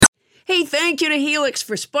Hey, thank you to Helix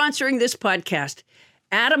for sponsoring this podcast.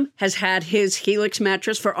 Adam has had his Helix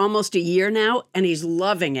mattress for almost a year now, and he's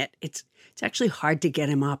loving it. It's actually hard to get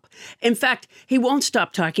him up. In fact, he won't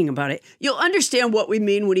stop talking about it. You'll understand what we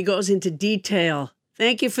mean when he goes into detail.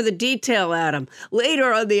 Thank you for the detail, Adam,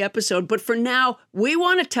 later on the episode. But for now, we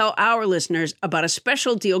want to tell our listeners about a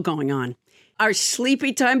special deal going on. Our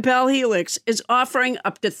Sleepy Time pal Helix is offering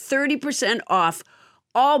up to 30% off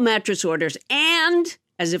all mattress orders and,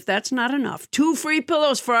 as if that's not enough, 2 free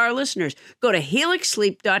pillows for our listeners. Go to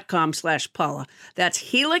helixsleep.com/Paula.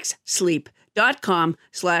 That's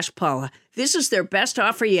helixsleep.com/Paula. This is their best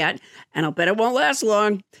offer yet, and I'll bet it won't last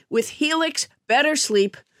long. With Helix, better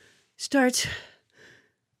sleep starts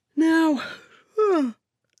now.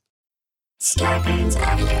 Scarpins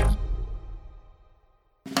Avenue.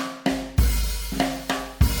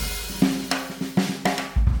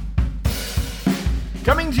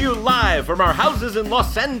 Coming to you live from our houses in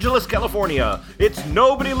Los Angeles, California, it's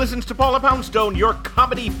Nobody Listens to Paula Poundstone, your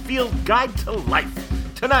comedy field guide to life.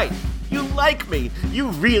 Tonight, you like me. You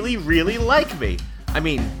really, really like me. I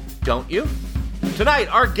mean, don't you? Tonight,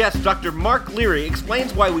 our guest, Dr. Mark Leary,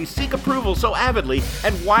 explains why we seek approval so avidly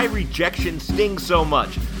and why rejection stings so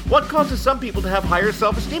much. What causes some people to have higher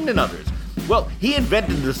self-esteem than others? Well, he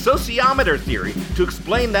invented the sociometer theory to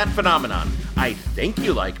explain that phenomenon. I think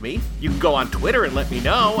you like me. You can go on Twitter and let me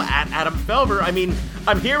know, @AdamFelver. I mean,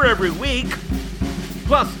 I'm here every week.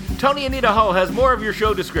 Plus, Tony Anita-Ho has more of your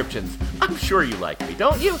show descriptions. I'm sure you like me,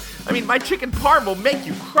 don't you? I mean, my chicken parm will make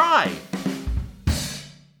you cry.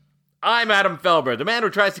 I'm Adam Felber, the man who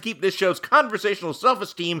tries to keep this show's conversational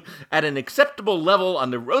self-esteem at an acceptable level on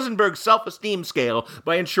the Rosenberg self-esteem scale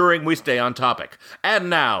by ensuring we stay on topic. And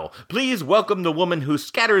now, please welcome the woman who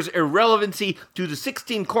scatters irrelevancy to the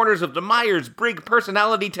 16 corners of the Myers-Briggs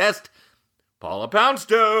personality test, Paula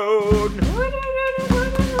Poundstone.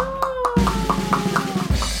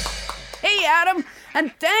 Hey, Adam.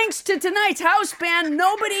 And thanks to tonight's house band,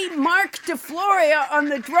 Nobody Mark DeFloria on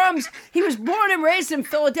the drums. He was born and raised in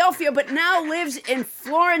Philadelphia, but now lives in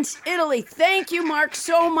Florence, Italy. Thank you, Mark,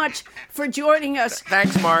 so much for joining us.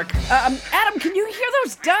 Thanks, Mark. Adam, can you hear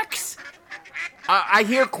those ducks? I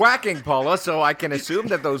hear quacking, Paula, so I can assume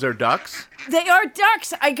that those are ducks. They are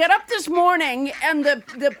ducks. I got up this morning, and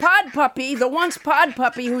the pod puppy, the once pod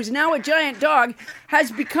puppy, who's now a giant dog,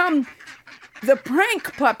 has become the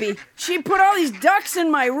prank puppy. She put all these ducks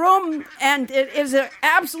in my room, and it is an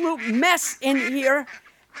absolute mess in here.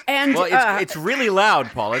 And well, it's really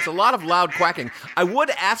loud, Paula. It's a lot of loud quacking. I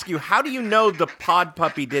would ask you, how do you know the pod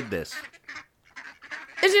puppy did this?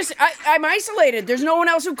 It's just, I'm isolated. There's no one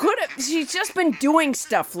else who could have. She's just been doing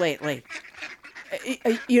stuff lately.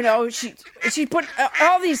 You know, she put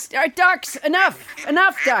all these ducks. Enough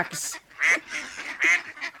ducks.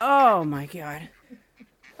 Oh my God.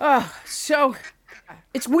 Oh, so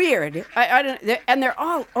it's weird. I don't, and they're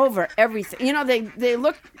all over everything. You know, they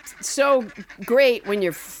look so great when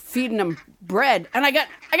you're feeding them bread. And I got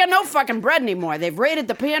no fucking bread anymore. They've raided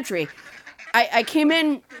the pantry. I came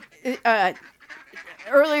in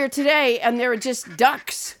earlier today, and there were just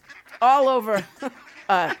ducks all over.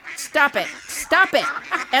 Stop it.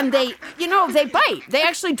 And they bite. They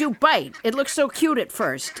actually do bite. It looks so cute at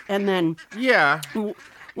first, and then yeah.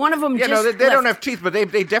 One of them they left. don't have teeth, but they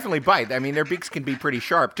definitely bite. I mean, their beaks can be pretty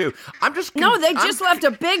sharp, too. They just left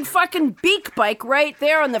a big fucking beak bite right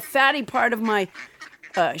there on the fatty part of my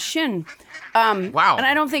shin. Wow. And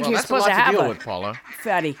I don't think you're supposed to have deal with, Paula.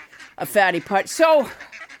 a fatty part. So,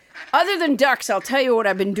 other than ducks, I'll tell you what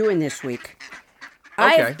I've been doing this week.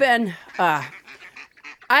 Okay.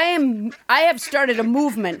 I have started a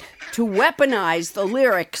movement to weaponize the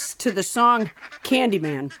lyrics to the song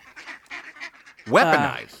Candyman.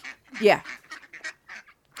 Weaponize? Yeah.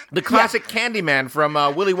 The classic Candyman from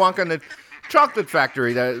Willy Wonka and the Chocolate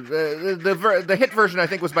Factory. The hit version, I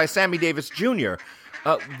think, was by Sammy Davis Jr.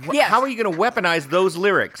 Yes. How are you going to weaponize those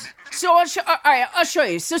lyrics? So all right, I'll show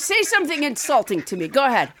you. So say something insulting to me. Go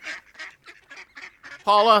ahead.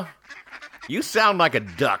 Paula, you sound like a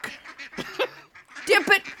duck. Dip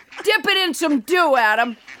it in some dew,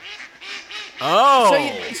 Adam. Oh. So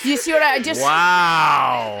you see what I just...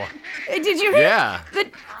 Wow. Did you hear? Yeah.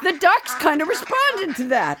 The ducks kind of responded to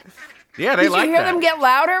that. Yeah, they like that. Did you hear them get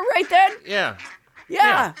louder right then? Yeah.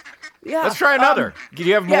 Yeah. Let's try another. Do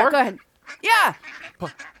you have more? Yeah, go ahead. Yeah.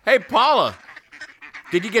 Hey, Paula,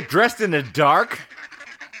 did you get dressed in the dark?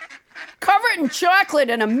 Cover it in chocolate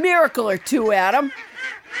and a miracle or two, Adam.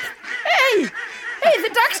 Hey, the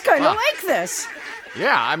ducks kind of like this.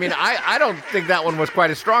 Yeah, I mean, I don't think that one was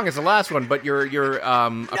quite as strong as the last one, but your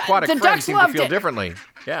aquatic The friends ducks seem to loved feel it. differently.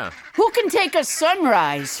 Yeah. Who can take a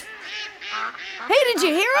sunrise? Hey, did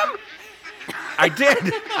you hear him? I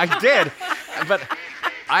did. But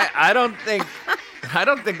I don't think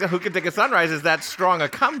the Who Can Take a Sunrise is that strong a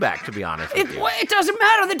comeback, to be honest with you. It doesn't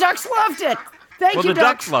matter. The Ducks loved it. Thank Well, you, the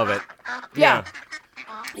Ducks love it. Yeah.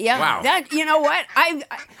 Yeah. Wow. That, you know what? I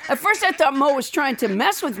at first I thought Mo was trying to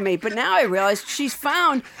mess with me, but now I realize she's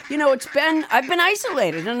found, I've been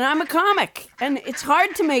isolated and I'm a comic and it's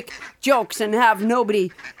hard to make jokes and have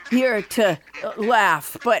nobody here to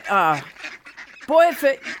laugh. But boy, if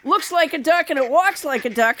it looks like a duck and it walks like a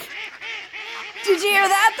duck. Did you hear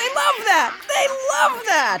that? They love that. They love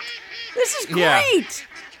that. This is great.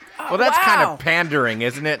 Yeah. Well, that's kind of pandering,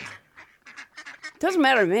 isn't it? Doesn't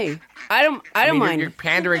matter to me. I don't mind. You're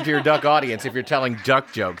pandering to your duck audience if you're telling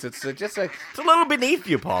duck jokes. It's it's a little beneath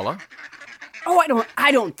you, Paula. Oh,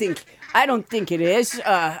 I don't think it is.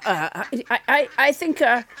 I think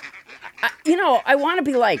I want to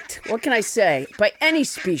be liked. What can I say? By any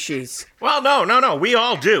species. Well, no. We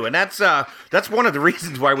all do, and that's one of the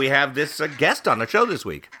reasons why we have this guest on the show this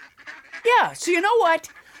week. Yeah. So you know what?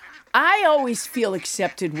 I always feel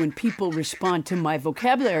accepted when people respond to my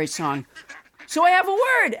vocabulary song. So I have a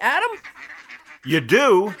word, Adam. You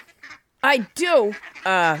do? I do.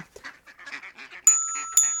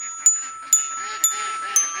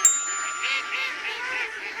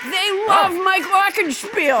 They love my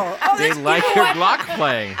glockenspiel. Oh, They like your Glock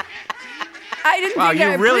playing. I didn't Wow, think you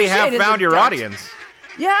I really have appreciated found the your Ducks. audience.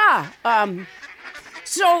 Yeah.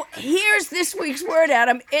 So here's this week's word,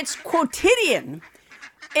 Adam. It's quotidian.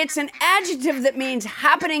 It's an adjective that means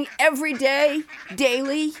happening every day,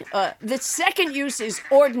 daily. The second use is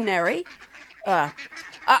ordinary.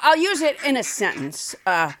 I'll use it in a sentence.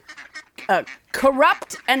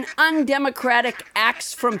 Corrupt and undemocratic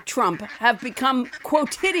acts from Trump have become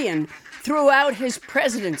quotidian throughout his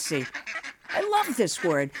presidency. I love this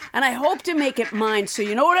word, and I hope to make it mine. So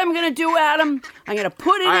you know what I'm going to do, Adam? I'm going to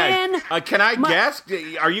put it in. Can I guess?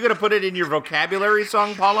 Are you going to put it in your vocabulary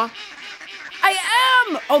song, Paula? I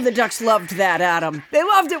am! Oh, the Ducks loved that, Adam. They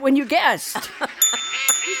loved it when you guessed.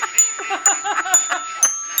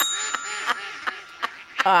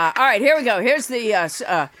 All right, here we go. Here's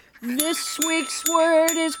the, this week's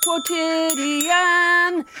word is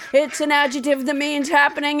quotidian. It's an adjective that means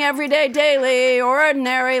happening every day, daily, or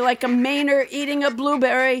ordinary, like a Mainer eating a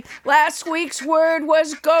blueberry. Last week's word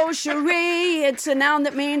was gaucherie. It's a noun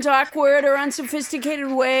that means awkward or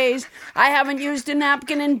unsophisticated ways. I haven't used a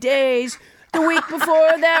napkin in days. The week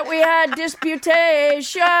before that, we had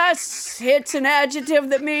disputatious. It's an adjective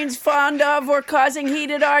that means fond of or causing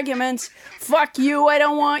heated arguments. Fuck you, I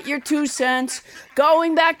don't want your 2 cents.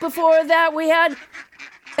 Going back before that, we had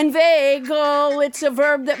inveigle. It's a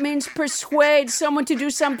verb that means persuade someone to do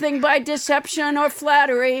something by deception or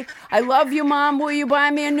flattery. I love you, Mom. Will you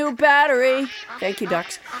buy me a new battery? Thank you,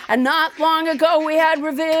 Ducks. And not long ago, we had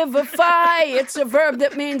revivify. It's a verb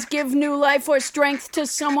that means give new life or strength to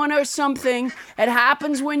someone or something. It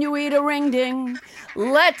happens when you eat a ring ding.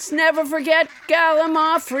 Let's never forget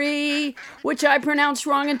gallimaufry, which I pronounced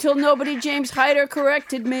wrong until nobody James Hyder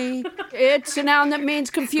corrected me. It's a noun that means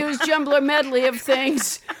confused jumbler medley of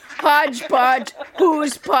things. Hodgepodge,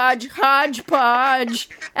 who's podge, hodgepodge.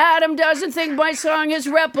 Adam doesn't think my song is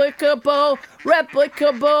replicable,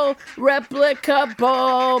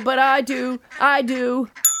 but I do.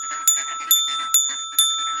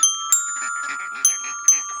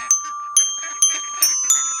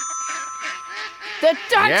 The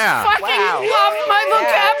Ducks fucking love my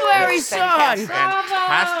vocabulary song.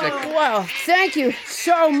 Fantastic. Well, thank you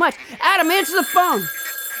so much. Adam, answer the phone.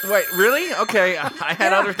 Wait, really? Okay, I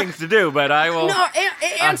had other things to do, but I will... No,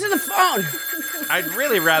 answer the phone. I'd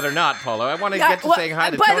really rather not, Paula. I want to get to saying hi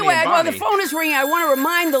to by Tony the way, and while Bonnie. the phone is ringing, I want to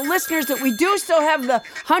remind the listeners that we do still have the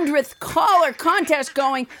 100th caller contest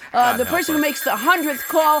going. The person who makes the 100th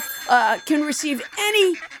call can receive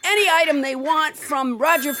any item they want from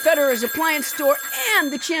Roger Federer's appliance store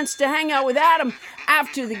and the chance to hang out with Adam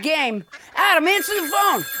after the game. Adam, answer the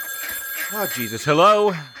phone. Oh, Jesus. Hello?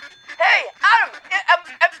 Hey, Adam,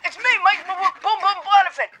 it's me, Mike Boom Boom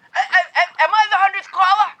Bonifant. Am I the 100th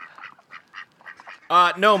caller?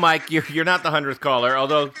 No, Mike, you're not the 100th caller,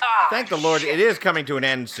 although, thank the Lord, it is coming to an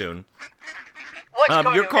end soon. What's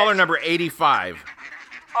going You're on caller next? number 85.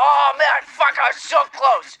 Oh, man, fuck, I was so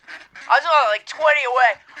close. I was only like 20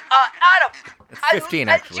 away. Adam. It's 15,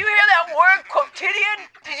 actually. Did you hear that word, quotidian?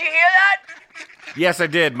 Did you hear that? Yes, I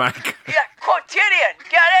did, Mike. Yeah, quotidian.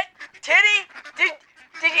 Get it? Titty? Did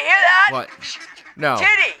you hear that? What? No.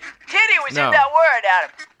 Titty was No. in that word,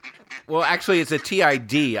 Adam. Well, actually, it's a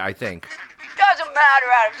TID, I think. Doesn't matter,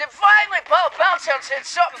 Adam. Then finally, Paul Poundstone said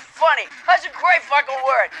something funny. That's a great fucking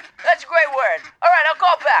word. That's a great word. All right, I'll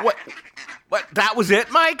call back. What? That was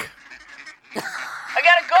it, Mike? I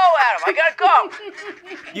gotta go, Adam. I gotta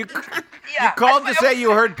go. You Yeah, called to say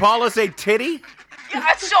you heard Paula say titty? Yeah,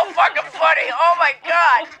 that's so fucking funny. Oh my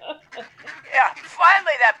god. Yeah,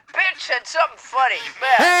 finally that bitch said something funny.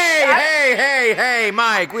 Man. Hey,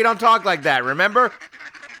 Mike, we don't talk like that, remember?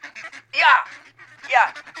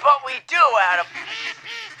 Yeah, but we do, Adam.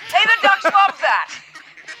 Hey, the ducks love that.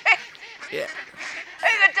 Yeah.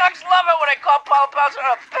 Hey, the ducks love it when I call Paula Poundstone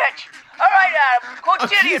a bitch. All right, Adam,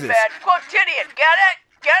 quotidian, Jesus. man. Quotidian. Get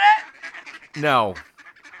it? Get it? No,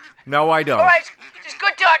 I don't. All right, just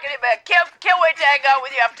good talking to you, man. Can't wait to hang out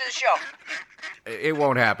with you after the show. It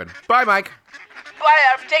won't happen. Bye, Mike. Bye,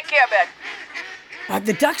 Adam. Take care, man.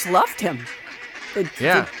 The ducks loved him.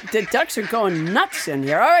 Yeah. The ducks are going nuts in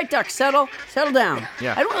here. All right, ducks, settle down.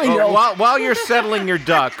 Yeah. I don't really know. While you're settling your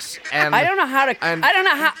ducks, and I don't know how to. and- I don't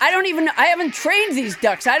know how. I don't even. I haven't trained these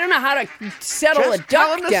ducks. I don't know how to settle just a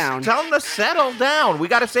duck down. Tell them to settle down. We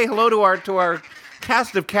got to say hello to our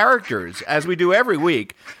cast of characters as we do every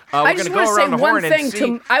week. I We're just going to want go to say around the one horn thing and see.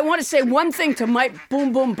 to. I want to say one thing to Mike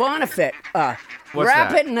Boom Boom Bonifit. What's Wrap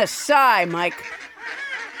that? it in a sigh, Mike.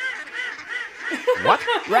 What?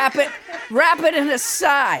 Wrap it in a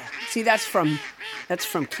sigh. See, that's from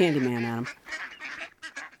Candyman, Adam.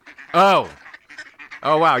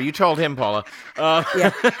 Oh, wow! You told him, Paula.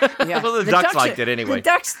 Yeah. Well, the ducks liked it anyway.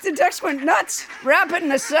 The ducks went nuts. Wrap it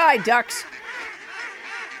in a sigh, ducks.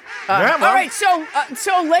 Yeah, well, All right, so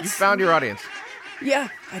let's. You found your audience. Yeah,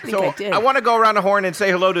 I think So I did. I want to go around the horn and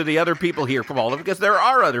say hello to the other people here, Paula, because there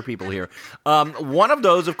are other people here. One of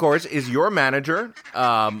those, of course, is your manager,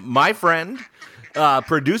 my friend,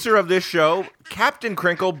 producer of this show, Captain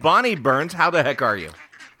Crinkle, Bonnie Burns. How the heck are you?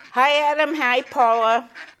 Hi, Adam. Hi, Paula.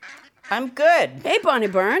 I'm good. Hey, Bonnie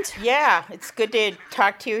Burns. Yeah, it's good to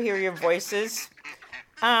talk to you, hear your voices.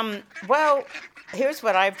 Well, here's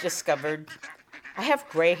what I've discovered. I have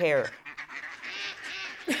gray hair.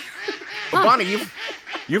 Well, Bonnie,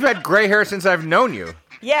 you've had gray hair since I've known you.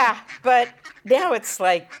 Yeah, but now it's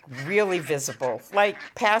like really visible. Like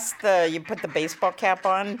past you put the baseball cap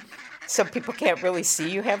on so people can't really see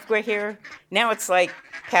you have gray hair. Now it's like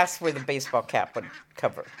past where the baseball cap would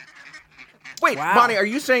cover. Wait, Wow. Bonnie, are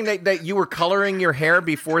you saying that you were coloring your hair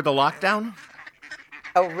before the lockdown?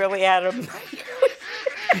 Oh, really, Adam?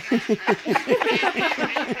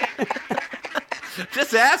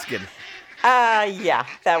 Just asking. Yeah,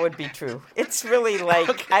 that would be true. It's really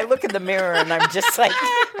like, I look in the mirror and I'm just like,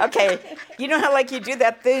 okay, you know how like you do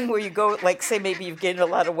that thing where you go, like say maybe you've gained a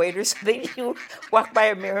lot of weight or something, you walk by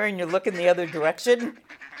a mirror and you look in the other direction?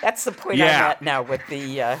 That's the point I'm Yeah. at now with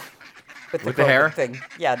the With the hair? thing.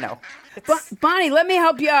 Yeah, no. It's, Bonnie, let me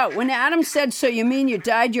help you out. When Adam said, "So you mean you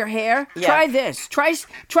dyed your hair?" Yeah. Try this.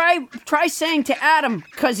 Try saying to Adam,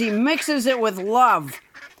 because he mixes it with love.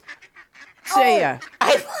 Say I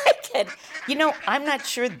like it. You know, I'm not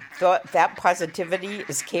sure that positivity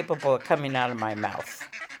is capable of coming out of my mouth.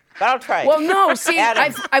 But I'll try it. Well, no. See,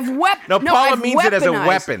 Adam. I've No, Paula I've means it as a weaponized-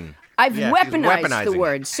 weapon. I've Yeah, she's weaponized the weaponizing.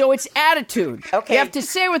 word, so it's attitude. Okay. You have to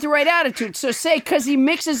say it with the right attitude. So say, because he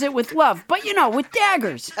mixes it with love. But, with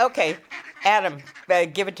daggers. Okay, Adam,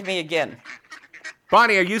 give it to me again.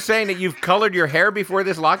 Bonnie, are you saying that you've colored your hair before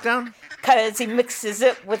this lockdown? Because he mixes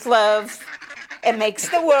it with love and makes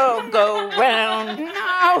the world go round.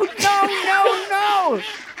 No.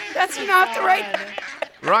 That's not the right...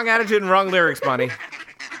 Wrong attitude and wrong lyrics, Bonnie.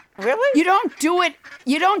 Really? You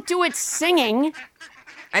don't do it singing.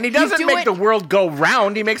 And he doesn't do make it- the world go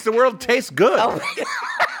round. He makes the world taste good. Oh,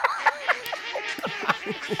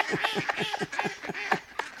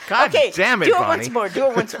 God okay, damn it, do it Bonnie. once more. Do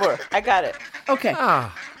it once more. I got it. Okay.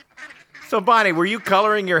 So, Bonnie, were you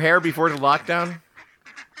coloring your hair before the lockdown?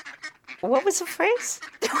 What was the phrase?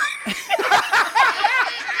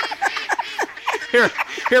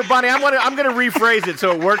 Here, Bonnie, I'm gonna rephrase it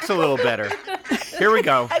so it works a little better. Here we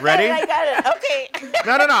go. Ready? I got it. Okay.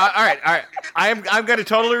 No. All right. I'm gonna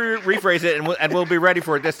totally rephrase it, and we'll be ready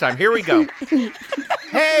for it this time. Here we go.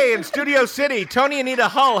 Hey, in Studio City, Tony Anita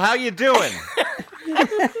Hull, how you doing?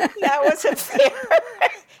 That wasn't fair.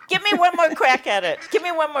 Give me one more crack at it. Give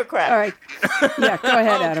me one more crack. All right. Yeah, go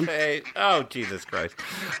ahead, Adam. Okay. Oh, Jesus Christ.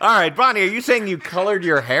 All right, Bonnie, are you saying you colored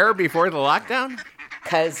your hair before the lockdown?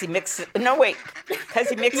 Because he mixes... No, wait. Because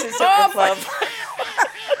he mixes it Oh, with love.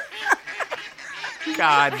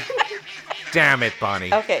 God damn it,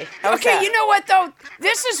 Bonnie. Okay. how's Okay, that? you know what though?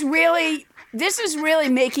 This is really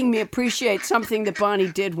making me appreciate something that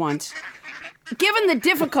Bonnie did once. Given the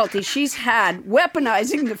difficulty she's had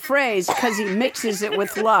weaponizing the phrase because he mixes it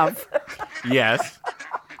with love, Yes.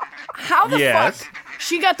 how the Yes. fuck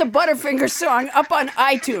she got the Butterfinger song up on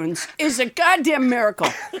iTunes is a goddamn miracle.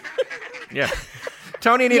 Yeah.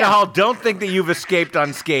 Tony and Anita Hall, don't think that you've escaped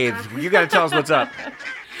unscathed. You got to tell us what's up.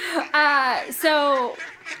 So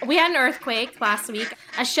we had an earthquake last week.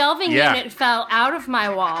 A shelving unit fell out of my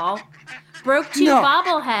wall, broke 2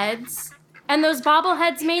 bobbleheads, and those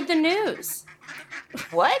bobbleheads made the news.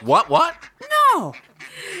 What? What? No.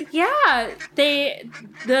 Yeah,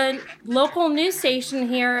 the local news station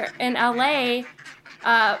here in LA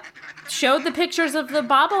showed the pictures of the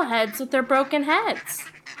bobbleheads with their broken heads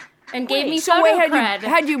and gave me photo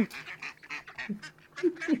cred.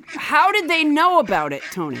 How did they know about it,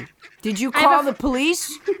 Tony? Did you call the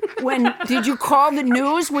police? Did you call the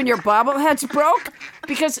news when your bobbleheads broke?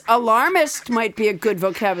 Because alarmist might be a good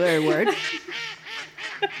vocabulary word.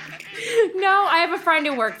 No, I have a friend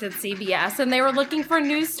who worked at CBS, and they were looking for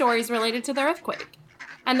news stories related to the earthquake.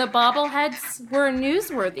 And the bobbleheads were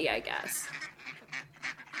newsworthy, I guess.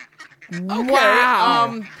 Okay.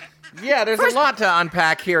 Wow. There's a lot to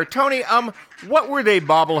unpack here. Tony, what were they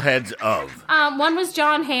bobbleheads of? One was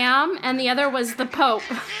John Hamm, and the other was the Pope.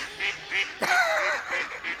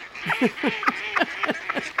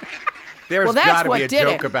 There's got to be a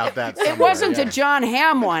joke about that somewhere. It wasn't the John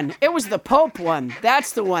Hamm one. It was the Pope one.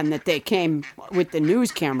 That's the one that they came with the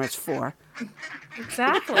news cameras for.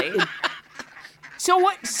 Exactly. So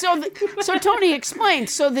what? So Tony explained.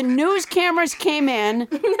 So the news cameras came in,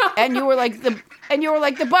 and you were like the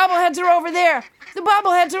bobbleheads are over there. The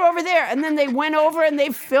bobbleheads are over there. And then they went over and they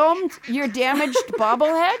filmed your damaged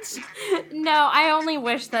bobbleheads? No, I only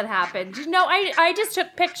wish that happened. No, I just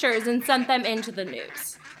took pictures and sent them into the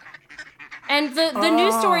news. And the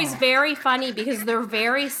news story is very funny because they're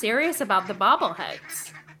very serious about the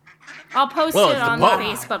bobbleheads. I'll post it on the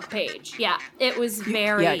Facebook page. Yeah, it was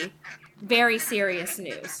very serious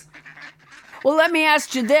news. Well, let me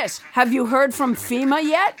ask you this. Have you heard from FEMA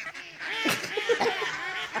yet?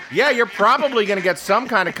 Yeah, you're probably going to get some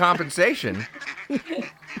kind of compensation. You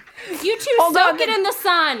two soak it in the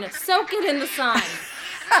sun. Soak it in the sun.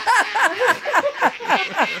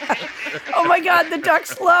 Oh my God, the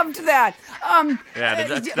ducks loved that.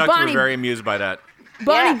 The ducks were very amused by that.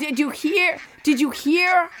 Bonnie, did you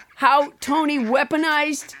hear how Tony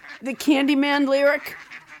weaponized the Candyman lyric?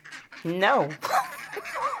 No.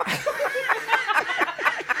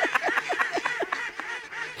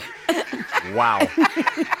 Wow.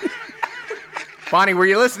 Bonnie, were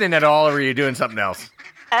you listening at all, or were you doing something else?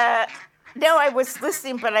 No, I was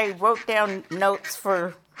listening, but I wrote down notes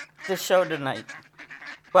for the show tonight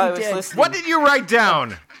while I was listening. What did you write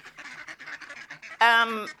down?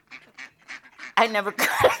 I never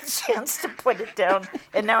got a chance to put it down,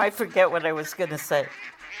 and now I forget what I was going to say.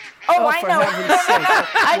 Oh, I know.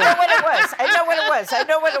 I know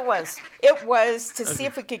what it was. It was to see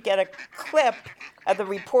if we could get a clip of the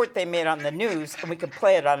report they made on the news, and we could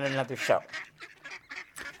play it on another show.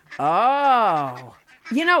 Oh.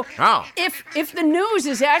 You know, if the news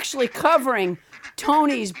is actually covering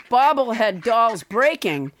Tony's bobblehead dolls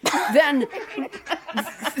breaking, then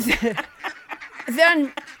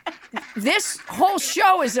this whole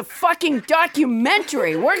show is a fucking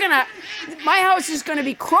documentary. My house is gonna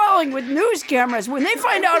be crawling with news cameras when they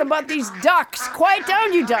find out about these ducks. Quiet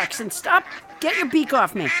down, you ducks, and stop. Get your beak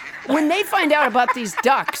off me. When they find out about these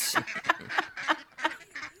ducks.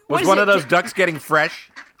 Was one of those ducks getting fresh?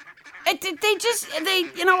 I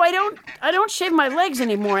don't shave my legs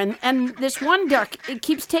anymore, and this one duck, it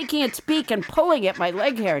keeps taking its beak and pulling at my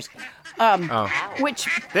leg hairs. Which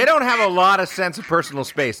they don't have a lot of sense of personal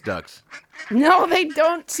space, ducks. No, they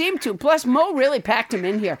don't seem to. Plus, Mo really packed them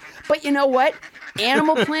in here. But you know what?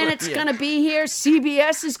 Animal Planet's gonna be here.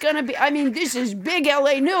 CBS is gonna be. I mean, this is big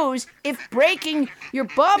LA news. If breaking your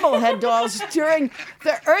bobblehead dolls during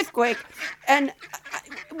the earthquake, and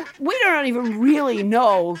we don't even really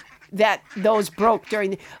know that those broke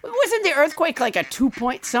during wasn't the earthquake like a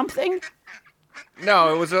 2-point something?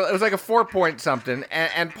 No, it was like a 4-point something.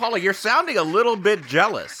 And Paula, you're sounding a little bit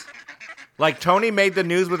jealous. Like Tony made the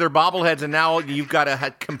news with her bobbleheads, and now you've got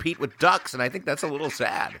to compete with ducks, and I think that's a little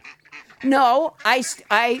sad. No,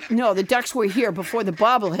 no, the ducks were here before the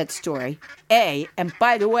bobblehead story. And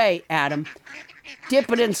by the way, Adam, dip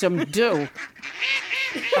it in some dew.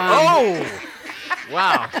 Wow.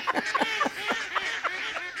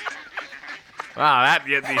 Wow, I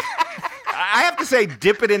have to say,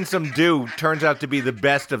 dip it in some dew turns out to be the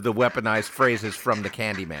best of the weaponized phrases from the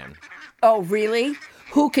Candyman. Oh, really?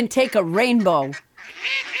 Who can take a rainbow?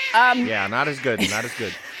 Yeah, not as good.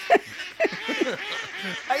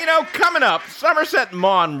 Coming up, Somerset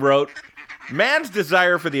Maugham wrote, Man's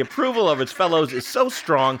desire for the approval of his fellows is so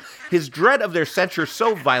strong, his dread of their censure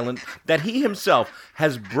so violent, that he himself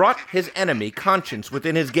has brought his enemy conscience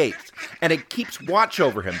within his gates, and it keeps watch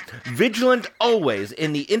over him, vigilant always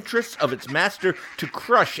in the interests of its master to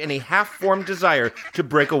crush any half-formed desire to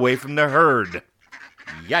break away from the herd.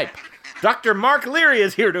 Yipe. Dr. Mark Leary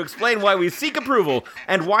is here to explain why we seek approval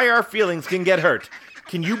and why our feelings can get hurt.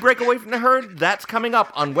 Can you break away from the herd? That's coming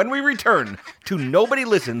up on When We Return to Nobody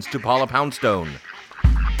Listens to Paula Poundstone.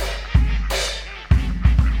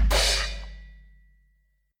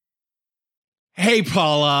 Hey,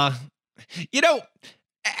 Paula. You know,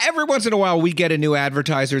 every once in a while we get a new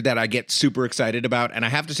advertiser that I get super excited about, and I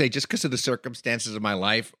have to say, just because of the circumstances of my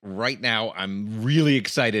life, right now I'm really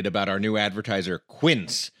excited about our new advertiser,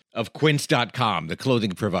 Quince, of Quince.com, the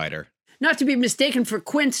clothing provider. Not to be mistaken for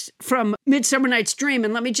Quince from Midsummer Night's Dream.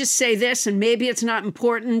 And let me just say this, and maybe it's not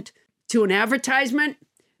important to an advertisement,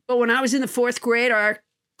 but when I was in the 4th grade, our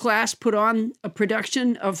class put on a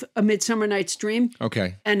production of A Midsummer Night's Dream.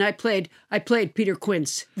 Okay. And I played Peter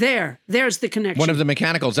Quince. There's the connection. One of the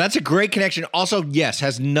mechanicals. That's a great connection. Also, yes,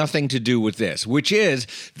 has nothing to do with this, which is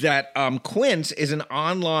that Quince is an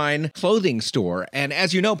online clothing store. And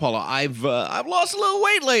as you know, Paula, I've lost a little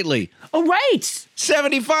weight lately. Oh, right.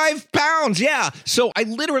 75 pounds, yeah. So I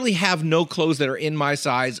literally have no clothes that are in my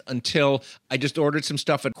size until I just ordered some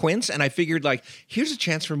stuff at Quince, and I figured, like, here's a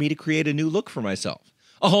chance for me to create a new look for myself.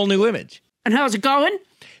 A whole new image. And how's it going?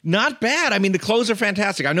 Not bad. I mean, the clothes are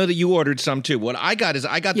fantastic. I know that you ordered some too. What I got is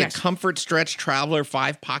Yes. the Comfort Stretch Traveler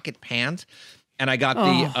 5-pocket pant. And I got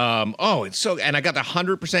and I got the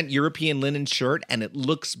 100% European linen shirt, and it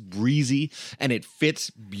looks breezy and it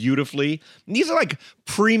fits beautifully. And these are like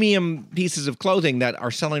premium pieces of clothing that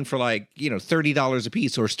are selling for like, $30 a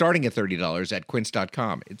piece or starting at $30 at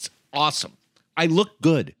quince.com. It's awesome. I look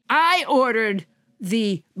good. I ordered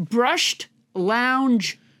the brushed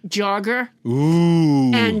lounge jogger.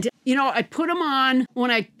 Ooh. And, I put them on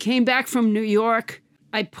when I came back from New York.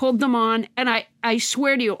 I pulled them on, and I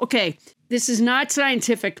swear to you, okay, this is not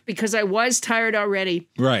scientific because I was tired already.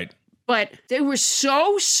 Right. But they were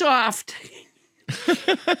so soft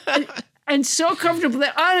and so comfortable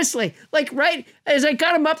that honestly, like right as I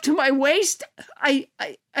got them up to my waist, I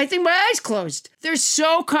think my eyes closed. They're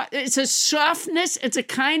so, it's a softness. It's a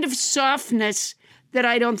kind of softness that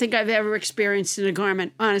I don't think I've ever experienced in a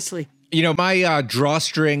garment, honestly. My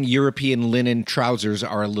drawstring European linen trousers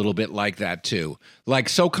are a little bit like that, too. Like,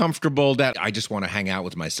 so comfortable that I just want to hang out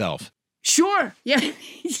with myself. Sure. Yeah.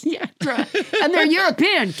 Yeah. And they're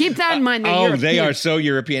European. Keep that in mind. European. They are so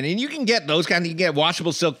European. And you can get those kinds. You can get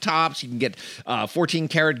washable silk tops. You can get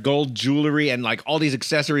 14-karat gold jewelry and like all these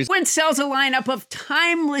accessories. Quince sells a lineup of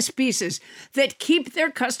timeless pieces that keep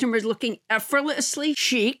their customers looking effortlessly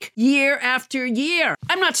chic year after year.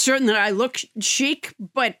 I'm not certain that I look chic,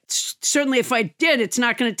 but certainly if I did, it's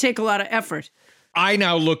not going to take a lot of effort. I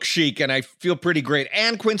now look chic and I feel pretty great.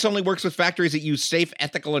 And Quince only works with factories that use safe,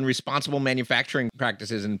 ethical, and responsible manufacturing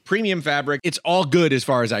practices and premium fabric. It's all good as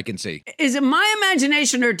far as I can see. Is it my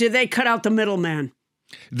imagination or did they cut out the middleman?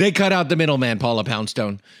 They cut out the middleman, Paula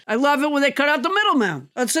Poundstone. I love it when they cut out the middleman.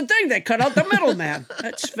 That's the thing. They cut out the middleman.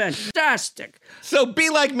 That's fantastic. So be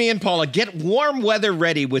like me and Paula. Get warm weather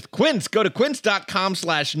ready with Quince. Go to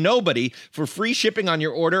quince.com/nobody for free shipping on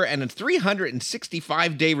your order and a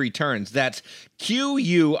 365-day returns. That's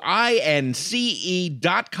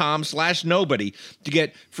QUINCE.com/nobody to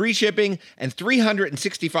get free shipping and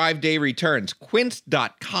 365-day returns.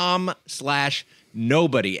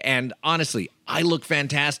 Quince.com/nobody. And honestly, I look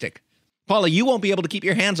fantastic. Paula, you won't be able to keep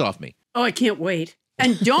your hands off me. Oh, I can't wait.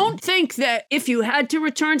 And don't think that if you had to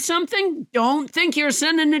return something, don't think you're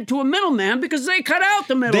sending it to a middleman because they cut out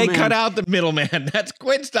the middleman. They cut out the middleman. That's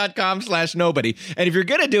quince.com/nobody. And if you're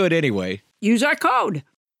going to do it anyway, use our code.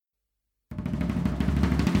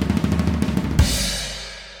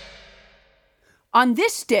 On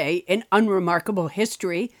this day in unremarkable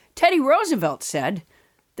history, Teddy Roosevelt said,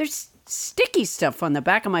 "There's sticky stuff on the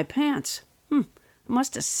back of my pants. I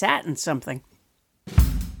must have sat in something."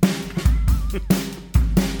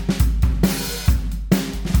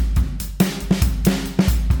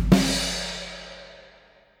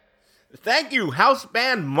 Thank you, house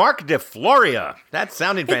band Mark DeFloria. That's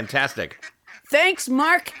sounding fantastic. Thanks,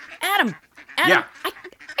 Mark. Adam, Yeah. I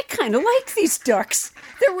kind of like these ducks.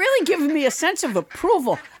 They're really giving me a sense of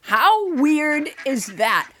approval. How weird is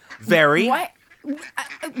that? Very. Why do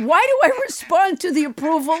I respond to the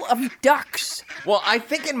approval of ducks? Well, I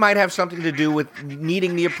think it might have something to do with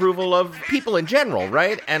needing the approval of people in general,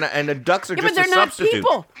 right? And the ducks are Yeah, just but a they're not substitute.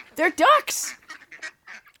 people. They're ducks.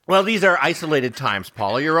 Well, these are isolated times,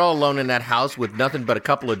 Paula. You're all alone in that house with nothing but a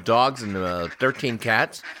couple of dogs and 13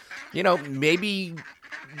 cats. You know, maybe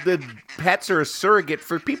the pets are a surrogate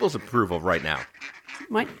for people's approval right now.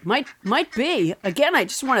 Might be. Again, I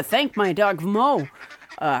just want to thank my dog Mo,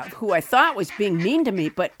 who I thought was being mean to me,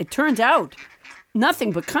 but it turns out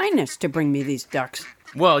nothing but kindness to bring me these ducks.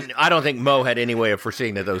 Well, I don't think Mo had any way of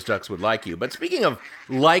foreseeing that those ducks would like you. But speaking of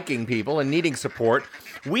liking people and needing support,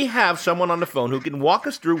 we have someone on the phone who can walk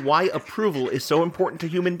us through why approval is so important to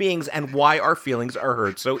human beings and why our feelings are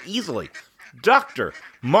hurt so easily. Dr.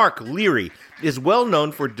 Mark Leary is well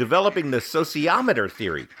known for developing the sociometer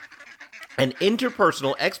theory, an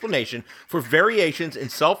interpersonal explanation for variations in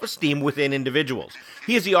self-esteem within individuals.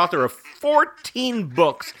 He is the author of 14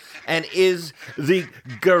 books and is the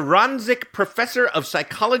Garanzik Professor of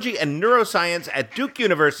Psychology and Neuroscience at Duke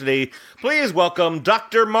University. Please welcome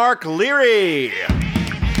Dr. Mark Leary.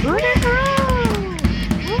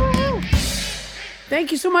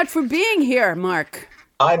 Thank you so much for being here, Mark.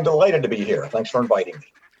 I'm delighted to be here. Thanks for inviting me.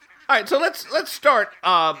 All right, so let's start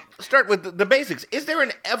with the basics. Is there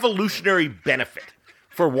an evolutionary benefit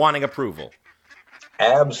for wanting approval?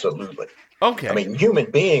 Absolutely. Okay. I mean, human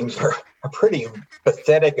beings are a pretty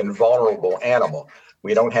pathetic and vulnerable animal.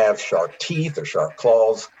 We don't have sharp teeth or sharp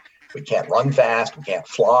claws. We can't run fast. We can't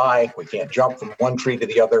fly. We can't jump from one tree to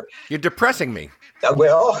the other. You're depressing me.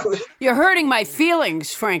 Well, You're hurting my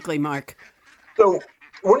feelings, frankly, Mark. so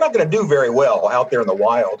we're not going to do very well out there in the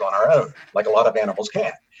wild on our own, like a lot of animals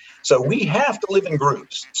can. So we have to live in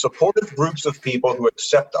groups, supportive groups of people who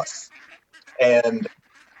accept us and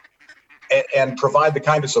provide the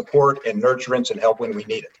kind of support and nurturance and help when we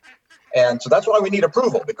need it. And so that's why we need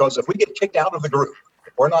approval, because if we get kicked out of the group,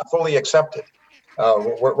 if we're not fully accepted,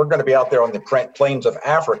 we're going to be out there on the plains of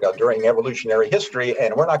Africa during evolutionary history,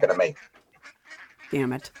 and we're not going to make it.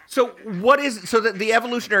 Damn it. So the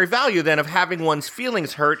evolutionary value then of having one's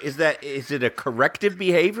feelings hurt is it a corrective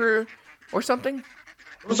behavior or something?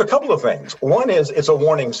 There's a couple of things. One is it's a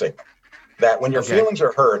warning signal that when your feelings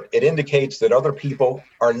are hurt, it indicates that other people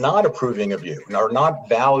are not approving of you and are not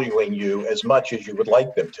valuing you as much as you would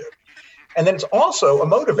like them to. And then it's also a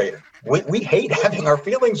motivator. We hate having our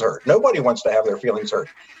feelings hurt. Nobody wants to have their feelings hurt.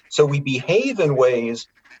 So we behave in ways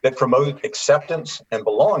that promote acceptance and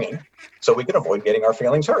belonging so we can avoid getting our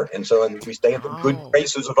feelings hurt. And so we stay in the good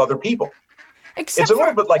graces of other people. It's a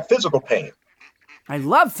little bit like physical pain. I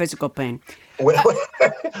love physical pain. Well,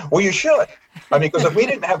 you should. I mean, because if we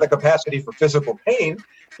didn't have the capacity for physical pain,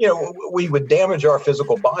 we would damage our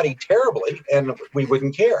physical body terribly and we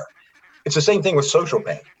wouldn't care. It's the same thing with social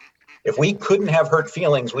pain. If we couldn't have hurt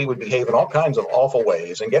feelings, we would behave in all kinds of awful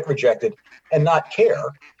ways and get rejected and not care.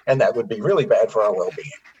 And that would be really bad for our well-being.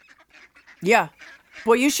 Yeah.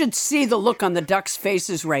 Boy, you should see the look on the ducks'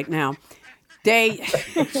 faces right now. They...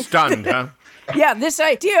 Stunned, huh? Yeah, this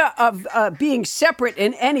idea of being separate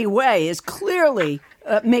in any way is clearly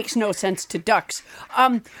makes no sense to ducks.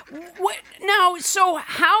 So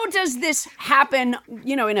how does this happen,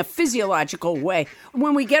 in a physiological way?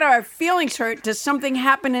 When we get our feelings hurt, does something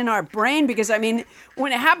happen in our brain? Because, when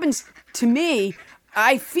it happens to me,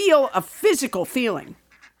 I feel a physical feeling.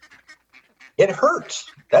 It hurts.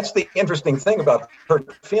 That's the interesting thing about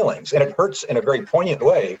hurt feelings. And it hurts in a very poignant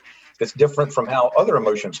way that's different from how other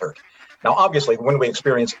emotions hurt. Now, obviously, when we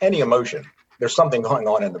experience any emotion, there's something going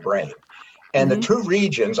on in the brain. And the two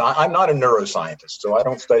regions, I'm not a neuroscientist, so I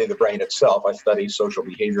don't study the brain itself. I study social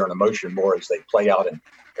behavior and emotion more as they play out in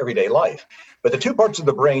everyday life. But the two parts of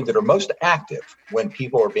the brain that are most active when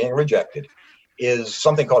people are being rejected is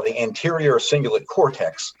something called the anterior cingulate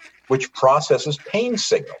cortex, which processes pain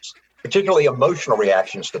signals, particularly emotional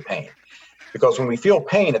reactions to pain. Because when we feel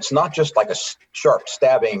pain, it's not just like a sharp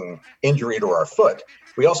stabbing injury to our foot.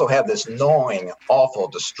 We also have this gnawing, awful,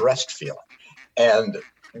 distressed feeling. And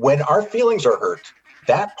when our feelings are hurt,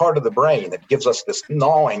 that part of the brain that gives us this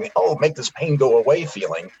gnawing, make this pain go away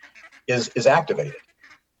feeling is activated.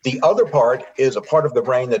 The other part is a part of the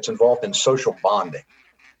brain that's involved in social bonding,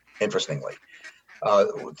 interestingly.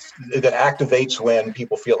 That activates when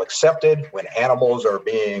people feel accepted, when animals are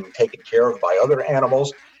being taken care of by other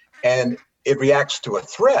animals, and it reacts to a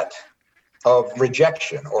threat of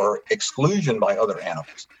rejection or exclusion by other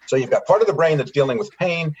animals. So you've got part of the brain that's dealing with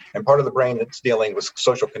pain and part of the brain that's dealing with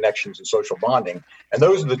social connections and social bonding. And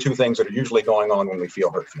those are the two things that are usually going on when we feel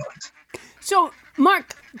hurt feelings. So,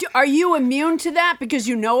 Mark, are you immune to that because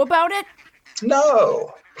you know about it?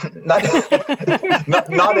 No,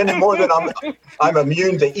 not any more than I'm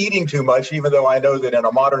immune to eating too much, even though I know that in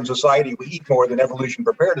a modern society we eat more than evolution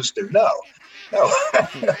prepared us to. No.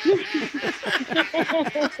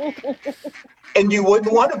 And you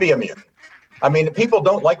wouldn't want to be immune. I mean, people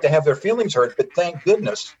don't like to have their feelings hurt, but thank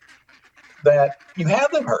goodness that you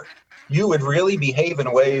have them hurt. You would really behave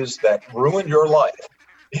in ways that ruined your life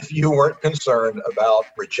if you weren't concerned about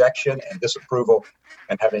rejection and disapproval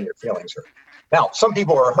and having your feelings hurt. Now, some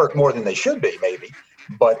people are hurt more than they should be, maybe,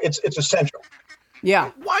 but it's essential.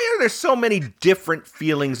 Yeah. Why are there so many different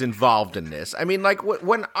feelings involved in this? I mean, like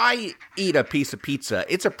when I eat a piece of pizza,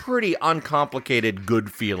 it's a pretty uncomplicated,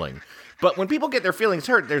 good feeling. But when people get their feelings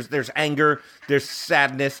hurt, there's anger, there's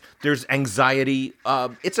sadness, there's anxiety.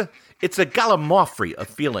 It's a gallimaufry of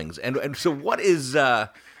feelings. And so what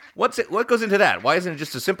goes into that? Why isn't it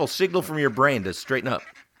just a simple signal from your brain to straighten up?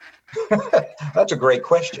 That's a great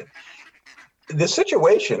question. The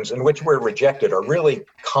situations in which we're rejected are really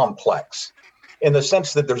complex in the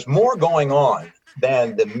sense that there's more going on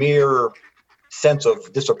than the mere sense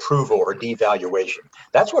of disapproval or devaluation.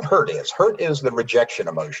 That's what hurt is. Hurt is the rejection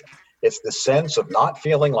emotion. It's the sense of not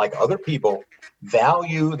feeling like other people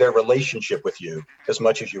value their relationship with you as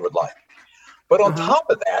much as you would like. But on top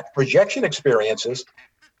of that, rejection experiences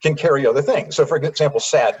can carry other things. So for example,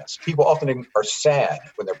 sadness. People often are sad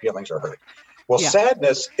when their feelings are hurt. Well,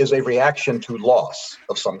 sadness is a reaction to loss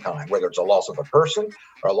of some kind, whether it's a loss of a person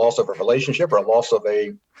or a loss of a relationship or a loss of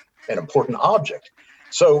an important object.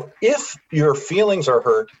 So if your feelings are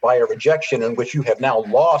hurt by a rejection in which you have now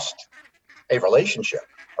lost a relationship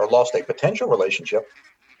or lost a potential relationship,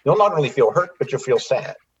 you'll not only feel hurt, but you'll feel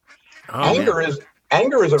sad. Anger is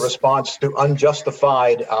a response to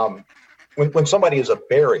unjustified, when somebody is a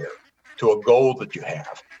barrier to a goal that you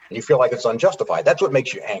have and you feel like it's unjustified, that's what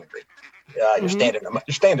makes you angry. You're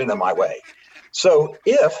standing in my way. So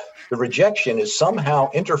if the rejection is somehow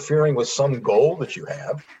interfering with some goal that you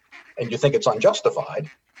have and you think it's unjustified,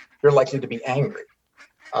 you're likely to be angry.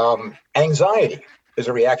 Anxiety is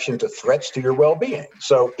a reaction to threats to your well-being.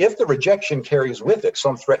 So if the rejection carries with it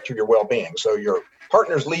some threat to your well-being, so your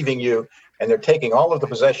partner's leaving you and they're taking all of the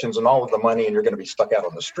possessions and all of the money and you're going to be stuck out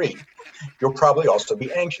on the street, you'll probably also be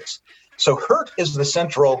anxious. So hurt is the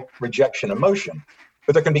central rejection emotion.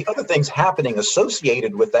 But there can be other things happening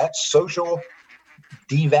associated with that social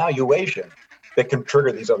devaluation that can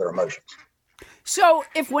trigger these other emotions. So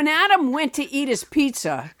if when Adam went to eat his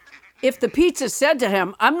pizza, if the pizza said to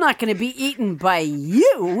him, I'm not going to be eaten by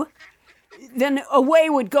you, then away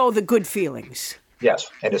would go the good feelings. Yes,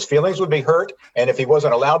 and his feelings would be hurt. And if he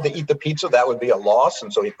wasn't allowed to eat the pizza, that would be a loss.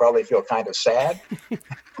 And so he'd probably feel kind of sad.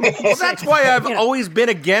 Well, that's why I've always been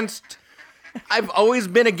against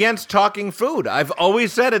talking food. I've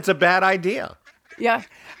always said it's a bad idea. Yeah.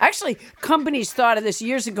 Actually, companies thought of this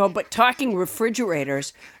years ago, but talking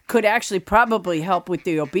refrigerators could actually probably help with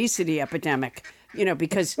the obesity epidemic,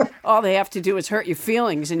 because all they have to do is hurt your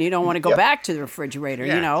feelings and you don't want to go back to the refrigerator,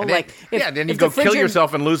 then you go kill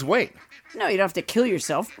yourself and lose weight. No, you don't have to kill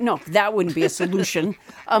yourself. No, that wouldn't be a solution.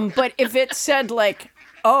 But if it said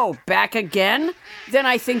oh, back again, then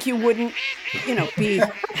I think you wouldn't, be...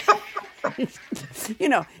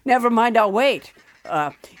 never mind, I'll wait.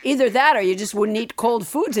 Either that or you just wouldn't eat cold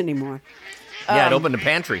foods anymore. I'd open the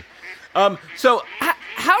pantry. So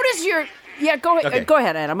how does your... Yeah, go ahead. Okay. Go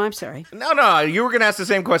ahead, Adam. I'm sorry. No, you were going to ask the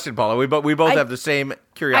same question, Paula. We both have the same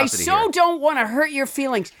curiosity I here. don't want to hurt your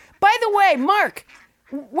feelings. By the way, Mark,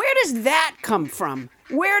 where does that come from?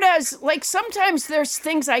 Sometimes there's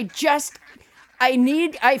things I feel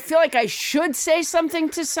like I should say something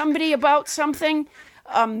to somebody about something.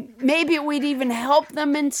 Maybe it would even help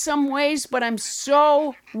them in some ways, but I'm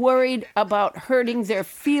so worried about hurting their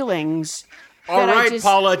feelings. All right,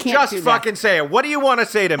 Paula, just fucking say it. What do you want to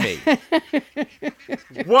say to me?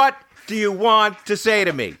 What do you want to say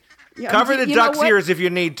to me? Cover the duck's ears if you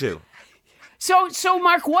need to. So,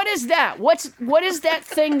 Mark, what is that? What is that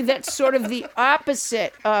thing that's sort of the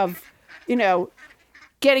opposite of,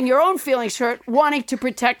 getting your own feelings hurt, wanting to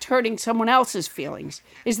protect hurting someone else's feelings?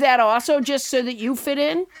 Is that also just so that you fit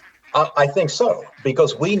in? I think so,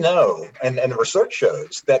 because we know, and the research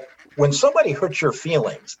shows, that when somebody hurts your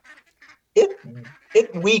feelings,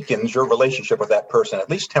 it weakens your relationship with that person, at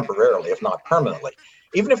least temporarily, if not permanently.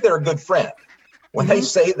 Even if they're a good friend, when they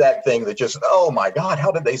say that thing that just, oh my God, how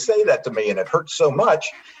did they say that to me? And it hurts so much,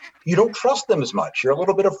 you don't trust them as much. You're a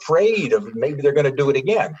little bit afraid of maybe they're going to do it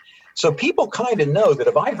again. So people kind of know that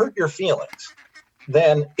if I hurt your feelings,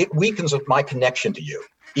 then it weakens my connection to you,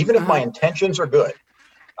 even if my intentions are good.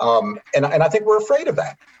 And I think we're afraid of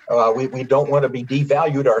that. We don't want to be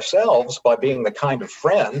devalued ourselves by being the kind of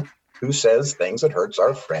friend who says things that hurts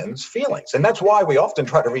our friends' feelings. And that's why we often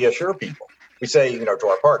try to reassure people. We say, to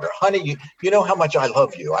our partner, honey, you know how much I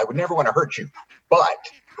love you. I would never want to hurt you, but,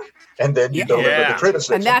 and then you deliver the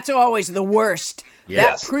criticism. And that's always the worst.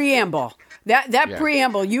 Yes. That preamble. That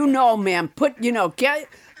preamble, ma'am.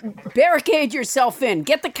 Barricade yourself in.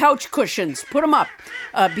 Get the couch cushions. Put them up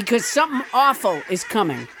because something awful is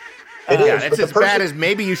coming. It's as bad as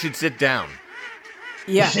maybe you should sit down.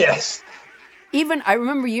 Yeah. Yes. Even I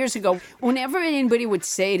remember years ago, whenever anybody would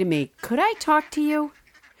say to me, "Could I talk to you?"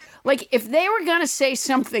 Like if they were going to say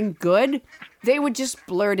something good, they would just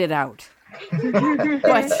blurt it out.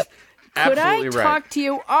 But could I talk to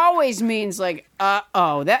you always means like,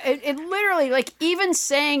 that it literally, like even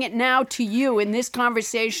saying it now to you in this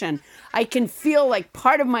conversation, I can feel like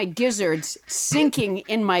part of my gizzards sinking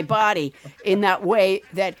in my body in that way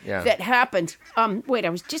that happens. Wait, I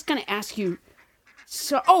was just going to ask you.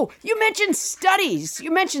 So, you mentioned studies.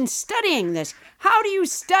 You mentioned studying this. How do you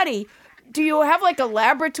study? Do you have like a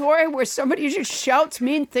laboratory where somebody just shouts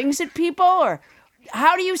mean things at people, or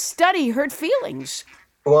how do you study hurt feelings?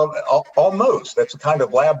 Well, almost. That's the kind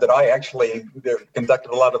of lab that I actually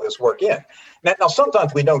conducted a lot of this work in. Now,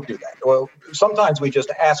 sometimes we don't do that. Well, sometimes we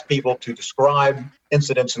just ask people to describe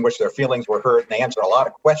incidents in which their feelings were hurt, and they answer a lot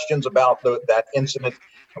of questions about that incident,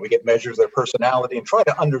 and we get measures of their personality and try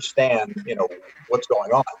to understand, what's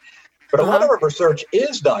going on. But a lot of our research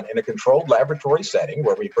is done in a controlled laboratory setting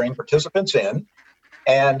where we bring participants in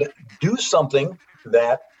and do something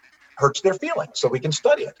that hurts their feelings so we can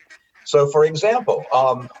study it. So, for example,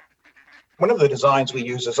 one of the designs we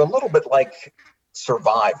use is a little bit like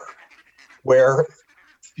Survivor, where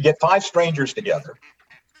you get 5 strangers together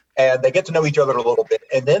and they get to know each other a little bit,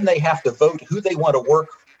 and then they have to vote who they want to work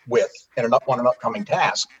with on an upcoming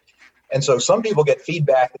task. And so some people get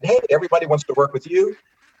feedback that, hey, everybody wants to work with you.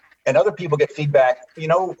 And other people get feedback,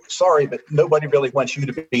 sorry, but nobody really wants you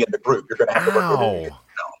to be in the group. You're going to have to work with them.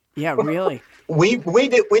 Yeah, really. We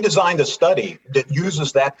designed a study that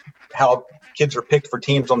uses that, how kids are picked for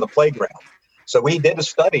teams on the playground. So we did a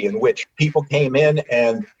study in which people came in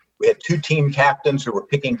and we had 2 team captains who were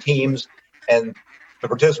picking teams, and the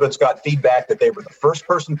participants got feedback that they were the first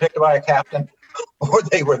person picked by a captain or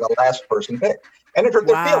they were the last person picked. And it hurt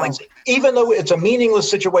their feelings, even though it's a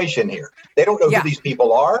meaningless situation here. They don't know who these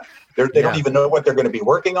people are. They don't even know what they're going to be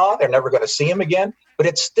working on. They're never going to see them again, but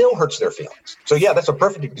it still hurts their feelings. So, that's a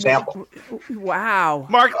perfect example. Wow.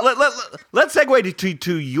 Mark, let's segue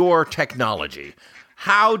to your technology.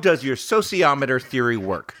 How does your sociometer theory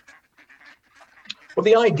work? Well,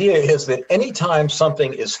 the idea is that anytime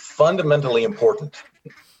something is fundamentally important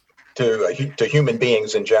to human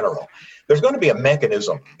beings in general, there's going to be a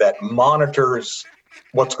mechanism that monitors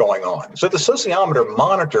what's going on. So the sociometer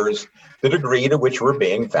monitors the degree to which we're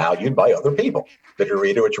being valued by other people, the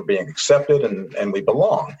degree to which we're being accepted and we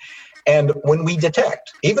belong. And when we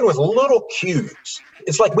detect, even with little cues,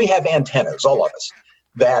 it's like we have antennas, all of us,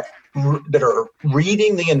 that are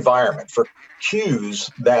reading the environment for cues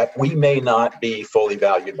that we may not be fully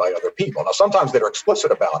valued by other people. Now, sometimes they're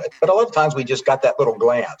explicit about it, but a lot of times we just got that little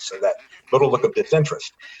glance or that little look of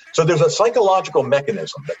disinterest. So there's a psychological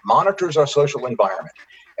mechanism that monitors our social environment.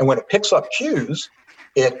 And when it picks up cues,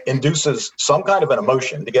 it induces some kind of an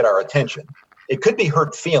emotion to get our attention. It could be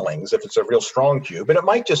hurt feelings if it's a real strong cue, but it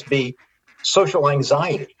might just be social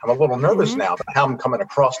anxiety. I'm a little nervous now about how I'm coming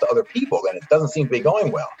across to other people, and it doesn't seem to be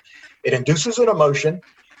going well. It induces an emotion.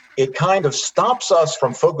 It kind of stops us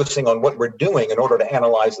from focusing on what we're doing in order to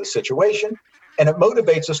analyze the situation, and it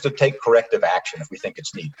motivates us to take corrective action if we think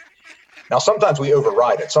it's needed. Now, sometimes we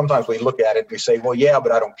override it. Sometimes we look at it and we say, well, yeah,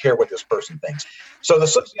 but I don't care what this person thinks. So the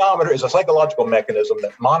sociometer is a psychological mechanism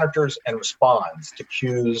that monitors and responds to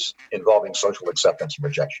cues involving social acceptance and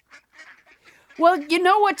rejection. Well, you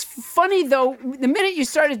know what's funny, though? The minute you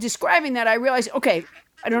started describing that, I realized, okay,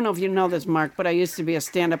 I don't know if you know this, Mark, but I used to be a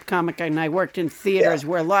stand-up comic, and I worked in theaters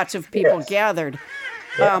where lots of people gathered.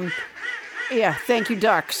 Thank you,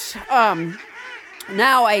 ducks.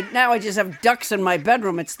 Now I just have ducks in my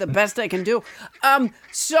bedroom. It's the best I can do. I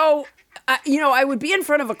would be in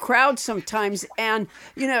front of a crowd sometimes, and,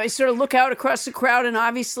 I sort of look out across the crowd, and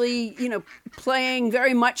obviously, playing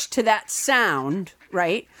very much to that sound,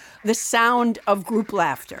 right? The sound of group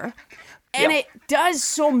laughter. And it does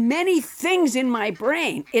so many things in my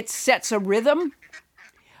brain. It sets a rhythm.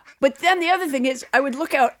 But then the other thing is I would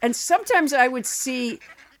look out, and sometimes I would see,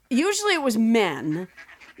 usually it was men,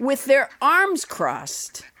 with their arms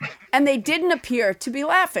crossed, and they didn't appear to be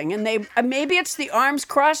laughing. And maybe it's the arms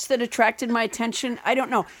crossed that attracted my attention. I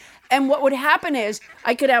don't know. And what would happen is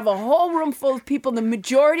I could have a whole room full of people, the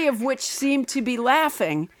majority of which seemed to be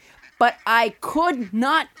laughing, but I could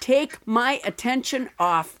not take my attention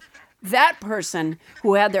off that person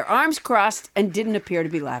who had their arms crossed and didn't appear to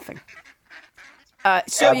be laughing.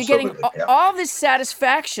 So you're getting Absolutely, yeah. all this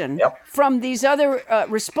satisfaction Yep. from these other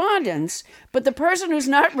respondents, but the person who's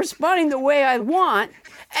not responding the way I want,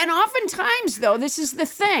 and oftentimes, though, this is the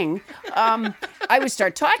thing, I would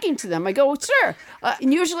start talking to them. I go, sir,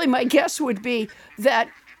 and usually my guess would be that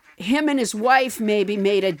him and his wife maybe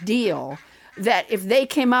made a deal that if they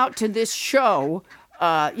came out to this show,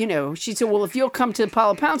 she said, well, if you'll come to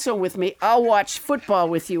Paula Poundstone with me, I'll watch football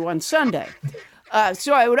with you on Sunday.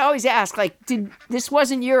 So I would always ask, this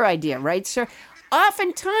wasn't your idea, right, sir?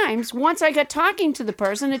 Oftentimes, once I got talking to the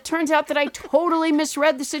person, it turns out that I totally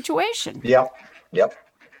misread the situation. Yep.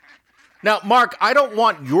 Now, Mark, I don't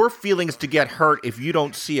want your feelings to get hurt if you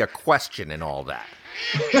don't see a question in all that.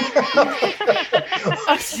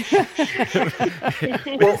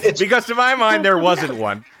 Well, it's Because to my mind, there wasn't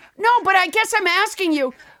one. No, but I guess I'm asking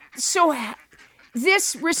you, so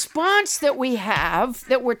this response that we have,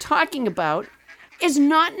 that we're talking about, is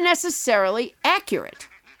not necessarily accurate.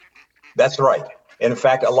 That's right. In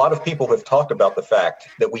fact, a lot of people have talked about the fact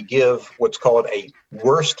that we give what's called a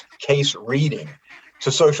worst case reading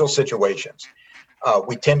to social situations.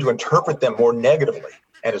 We tend to interpret them more negatively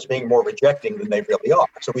and as being more rejecting than they really are.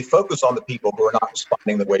 So we focus on the people who are not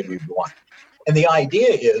responding the way we want. And the idea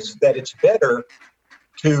is that it's better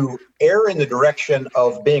to err in the direction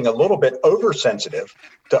of being a little bit oversensitive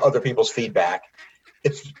to other people's feedback.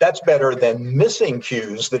 That's better than missing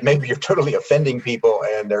cues that maybe you're totally offending people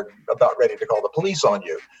and they're about ready to call the police on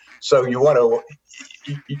you. So you want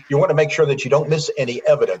to make sure that you don't miss any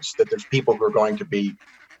evidence that there's people who are going to be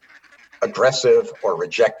aggressive or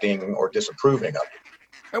rejecting or disapproving of you.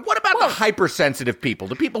 And what about the hypersensitive people,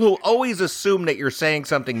 the people who always assume that you're saying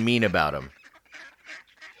something mean about them?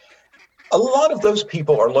 A lot of those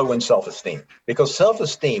people are low in self-esteem because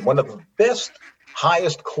self-esteem, one of the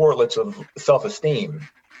highest correlates of self-esteem,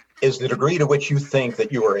 is the degree to which you think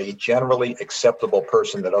that you are a generally acceptable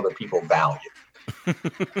person that other people value.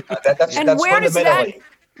 That's fundamentally.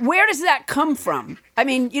 Where does that come from? I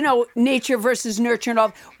mean, nature versus nurture and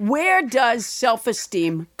all. Where does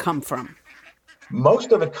self-esteem come from?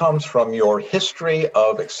 Most of it comes from your history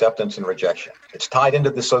of acceptance and rejection. It's tied into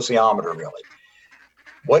the sociometer, really.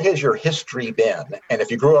 What has your history been? And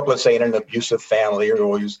if you grew up, let's say, in an abusive family or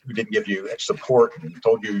who didn't give you support and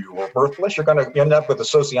told you were worthless, you're going to end up with a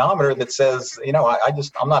sociometer that says,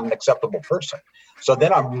 I'm not an acceptable person. So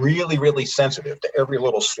then I'm really, really sensitive to every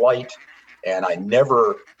little slight, and I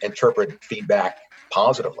never interpret feedback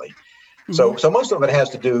positively. Mm-hmm. So most of it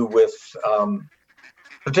has to do with,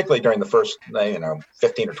 particularly during the first,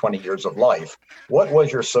 15 or 20 years of life, what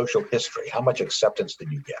was your social history? How much acceptance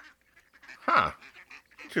did you get? Huh.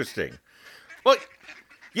 Interesting. Well,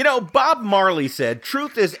 Bob Marley said,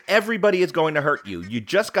 truth is everybody is going to hurt you. You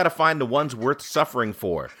just got to find the ones worth suffering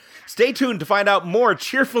for. Stay tuned to find out more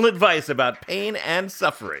cheerful advice about pain and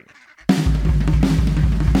suffering.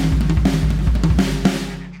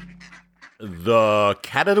 The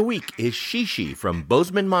cat of the week is Shishi from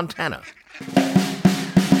Bozeman, Montana.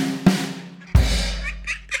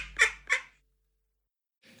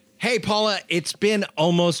 Hey, Paula, it's been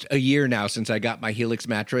almost a year now since I got my Helix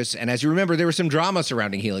mattress. And as you remember, there was some drama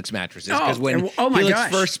surrounding Helix mattresses. Because when Helix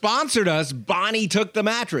first sponsored us, Bonnie took the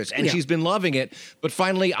mattress. And she's been loving it. But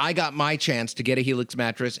finally, I got my chance to get a Helix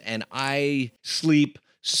mattress. And I sleep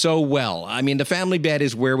so well. I mean, the family bed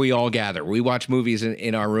is where we all gather. We watch movies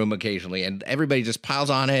in our room occasionally. And everybody just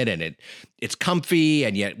piles on it. And it's comfy.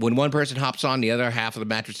 And yet, when one person hops on, the other half of the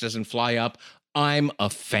mattress doesn't fly up. I'm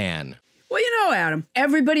a fan. Well, Adam,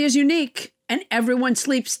 everybody is unique and everyone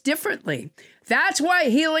sleeps differently. That's why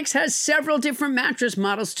Helix has several different mattress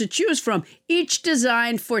models to choose from, each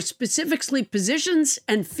designed for specific sleep positions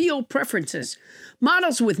and feel preferences.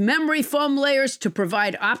 Models with memory foam layers to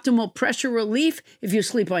provide optimal pressure relief if you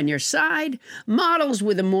sleep on your side. Models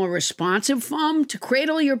with a more responsive foam to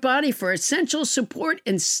cradle your body for essential support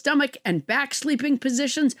in stomach and back sleeping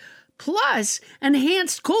positions. Plus,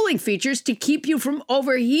 enhanced cooling features to keep you from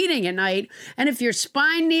overheating at night. And if your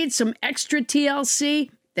spine needs some extra TLC,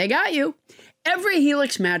 they got you. Every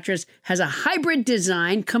Helix mattress has a hybrid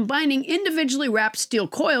design combining individually wrapped steel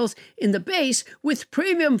coils in the base with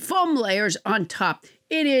premium foam layers on top.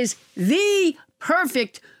 It is the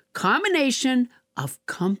perfect combination of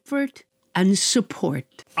comfort and support.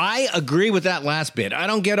 I agree with that last bit. I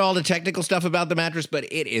don't get all the technical stuff about the mattress, but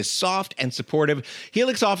it is soft and supportive.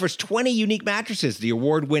 Helix offers 20 unique mattresses, the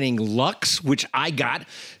award-winning Luxe, which I got,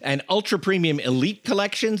 and ultra-premium Elite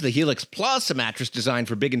collections, the Helix Plus, a mattress designed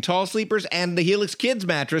for big and tall sleepers, and the Helix Kids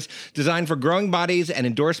mattress, designed for growing bodies and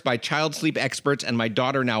endorsed by child sleep experts, and my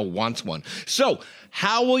daughter now wants one. So,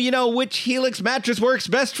 how will you know which Helix mattress works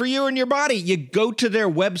best for you and your body? You go to their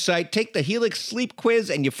website, take the Helix Sleep Quiz,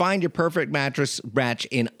 and you find your perfect mattress match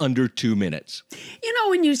in under 2 minutes. You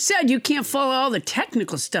know, when you said you can't follow all the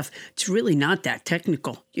technical stuff, it's really not that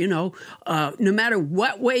technical. You know, no matter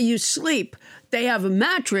what way you sleep, they have a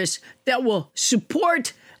mattress that will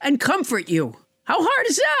support and comfort you. How hard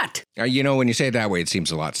is that? You know, when you say it that way, it seems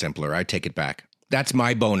a lot simpler. I take it back. That's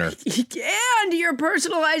my boner. And your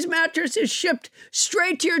personalized mattress is shipped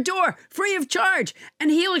straight to your door, free of charge.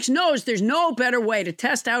 And Helix knows there's no better way to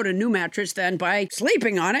test out a new mattress than by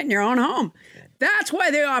sleeping on it in your own home. That's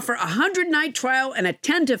why they offer a 100-night trial and a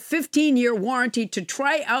 10 to 15-year warranty to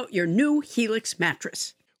try out your new Helix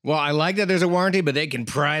mattress. Well, I like that there's a warranty, but they can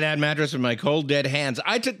pry that mattress with my cold, dead hands.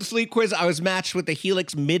 I took the sleep quiz. I was matched with the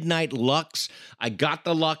Helix Midnight Luxe. I got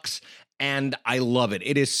the Luxe, and I love it.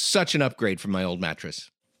 It is such an upgrade from my old mattress.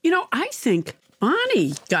 You know, I think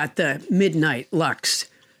Bonnie got the Midnight Luxe,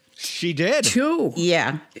 She did. too.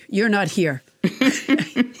 Yeah. You're not here.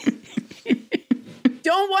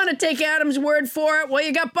 Don't want to take Adam's word for it? Well,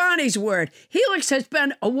 you got Bonnie's word. Helix has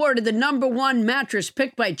been awarded the #1 mattress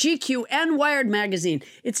picked by GQ and Wired magazine.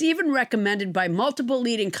 It's even recommended by multiple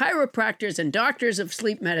leading chiropractors and doctors of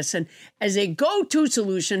sleep medicine as a go-to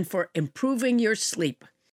solution for improving your sleep.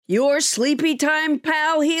 Your sleepy time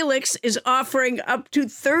pal Helix is offering up to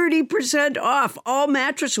 30% off all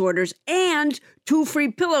mattress orders and 2 free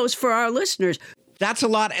pillows for our listeners. That's a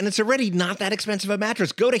lot, and it's already not that expensive a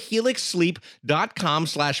mattress. Go to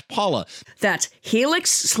helixsleep.com/Paula. That's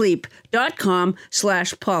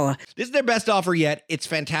helixsleep.com/Paula. This is their best offer yet. It's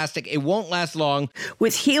fantastic. It won't last long.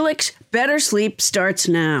 With Helix, better sleep starts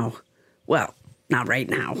now. Well, not right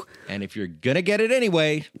now. And if you're going to get it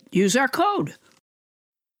anyway, Use our code.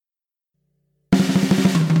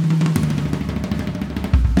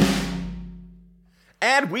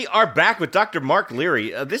 And we are back with Dr. Mark Leary.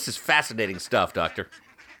 This is fascinating stuff, Doctor.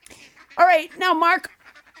 All right, now, Mark,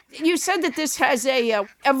 you said that this has a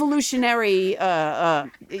evolutionary,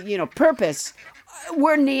 purpose.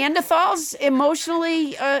 Were Neanderthals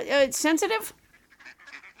emotionally sensitive?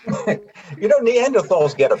 You know,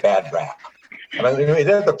 Neanderthals get a bad rap. I mean,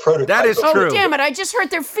 they're the prototype. That is Oh, true. damn it, I just hurt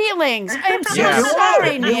their feelings. I'm so Yeah.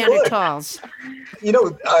 sorry, You would. Neanderthals.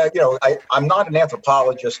 I'm not an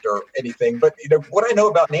anthropologist or anything, but what I know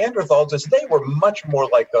about Neanderthals is they were much more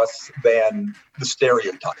like us than the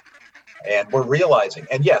stereotype, and we're realizing.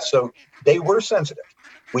 And yes, so they were sensitive.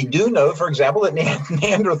 We do know, for example, that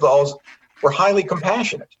Neanderthals were highly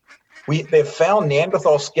compassionate. They've found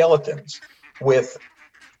Neanderthal skeletons with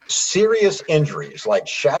serious injuries, like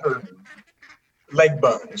shattered leg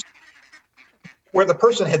bones, where the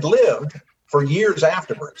person had lived for years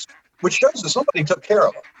afterwards, which shows that somebody took care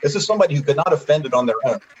of them. This is somebody who could not have fended on their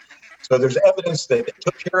own. So there's evidence that they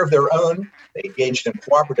took care of their own. They engaged in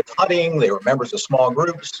cooperative hunting. They were members of small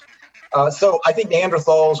groups. So I think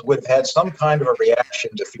Neanderthals would have had some kind of a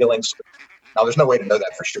reaction to feelings. Now, there's no way to know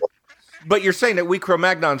that for sure. But you're saying that we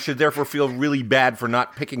Cro-Magnons should therefore feel really bad for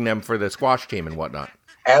not picking them for the squash team and whatnot.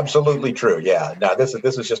 Absolutely true. Yeah. Now, this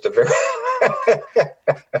is just a very,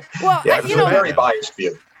 Well, yeah, this is a very biased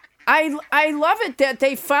view. I love it that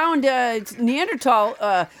they found a Neanderthal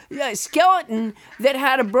skeleton that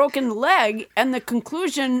had a broken leg, and the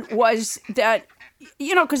conclusion was that,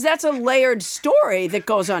 because that's a layered story that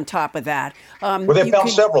goes on top of that. Well, they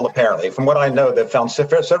found several, apparently. From what I know, they found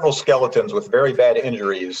several skeletons with very bad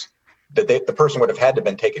injuries that the person would have had to have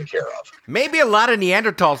been taken care of. Maybe a lot of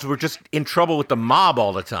Neanderthals were just in trouble with the mob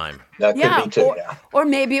all the time. That could be too, or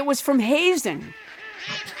maybe it was from hazing.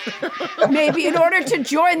 Maybe in order to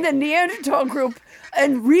join the Neanderthal group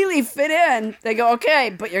and really fit in, they go, okay,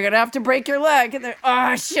 but you're going to have to break your leg. And they're,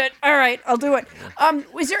 oh, shit. All right, I'll do it.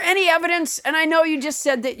 Was there any evidence, and I know you just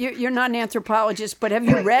said that you're not an anthropologist, but have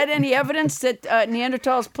you read any evidence that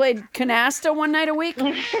Neanderthals played canasta one night a week?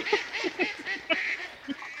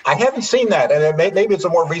 I haven't seen that, and maybe it's a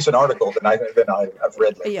more recent article than I've read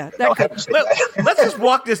lately. Yeah, No, I haven't seen that. Let's just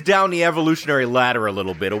walk this down the evolutionary ladder a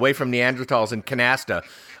little bit, away from Neanderthals and canasta.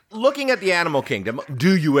 Looking at the animal kingdom,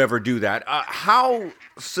 do you ever do that? How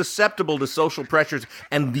susceptible to social pressures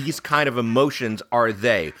and these kind of emotions are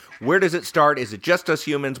they? Where does it start? Is it just us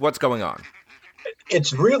humans? What's going on?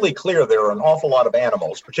 it's really clear there are an awful lot of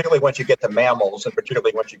animals, particularly once you get to mammals and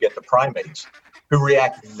particularly once you get to primates, who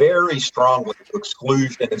react very strongly to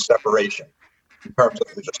exclusion and separation in terms of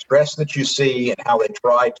the distress that you see and how they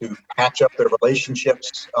try to patch up their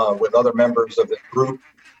relationships with other members of the group.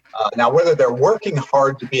 Now, whether they're working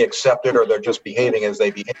hard to be accepted or they're just behaving as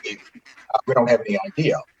they behave, we don't have any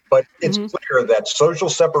idea. But it's clear that social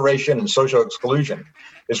separation and social exclusion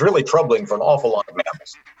is really troubling for an awful lot of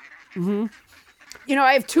mammals. Mm-hmm. You know,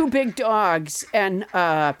 I have two big dogs, and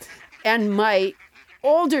my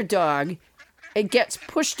older dog, it gets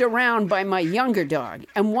pushed around by my younger dog.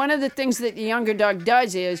 And one of the things that the younger dog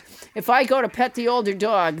does is, if I go to pet the older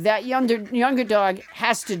dog, that younger dog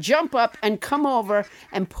has to jump up and come over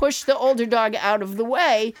and push the older dog out of the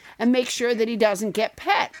way and make sure that he doesn't get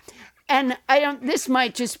pet. And this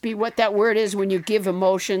might just be what that word is when you give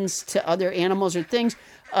emotions to other animals or things,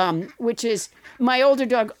 which is, my older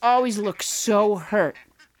dog always looks so hurt.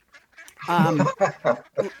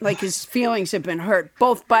 Like his feelings have been hurt,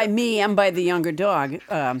 both by me and by the younger dog.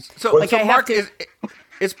 Mark,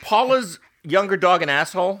 is Paula's younger dog an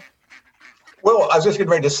asshole? Well, I was just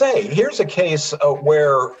getting ready to say, here's a case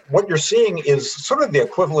where what you're seeing is sort of the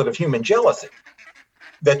equivalent of human jealousy,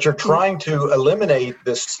 that you're trying to eliminate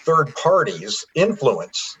this third party's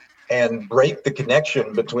influence and break the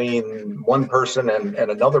connection between one person and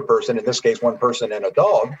another person, in this case, one person and a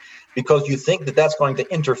dog, because you think that that's going to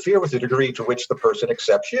interfere with the degree to which the person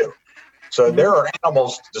accepts you. So there are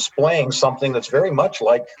animals displaying something that's very much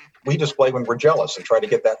like we display when we're jealous and try to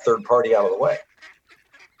get that third party out of the way.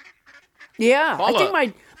 Yeah, Paula. I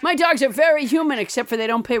think my dogs are very human, except for they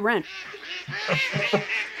don't pay rent.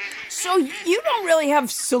 So you don't really have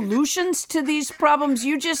solutions to these problems.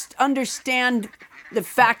 You just understand the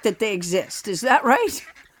fact that they exist. Is that right?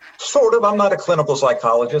 Sort of. I'm not a clinical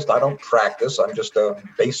psychologist. I don't practice. I'm just a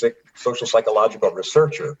basic social psychological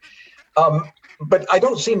researcher. But I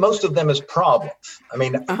don't see most of them as problems. I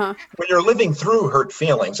mean, when you're living through hurt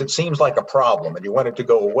feelings, it seems like a problem and you want it to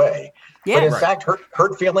go away. Yeah, but in fact,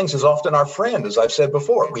 hurt feelings is often our friend, as I've said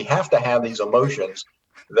before. We have to have these emotions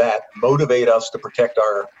that motivate us to protect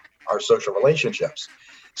our social relationships.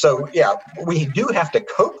 So, yeah, we do have to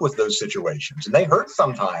cope with those situations, and they hurt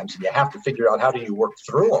sometimes, and you have to figure out how do you work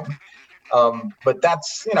through them. But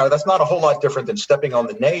that's not a whole lot different than stepping on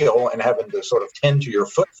the nail and having to sort of tend to your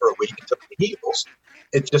foot for a week until it heals.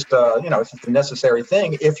 It's just, it's just a necessary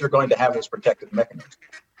thing if you're going to have this protective mechanism.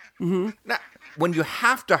 Mm-hmm. Now, when you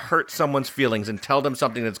have to hurt someone's feelings and tell them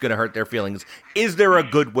something that's going to hurt their feelings, is there a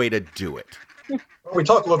good way to do it? We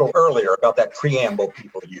talked a little earlier about that preamble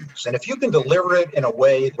people use. And if you can deliver it in a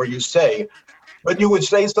way where you say, but you would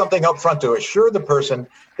say something up front to assure the person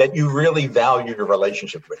that you really value your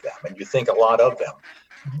relationship with them and you think a lot of them,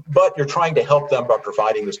 but you're trying to help them by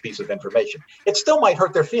providing this piece of information. It still might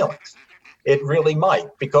hurt their feelings. It really might,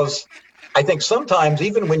 because I think sometimes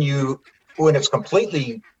even when it's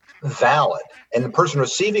completely valid and the person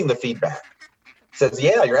receiving the feedback says,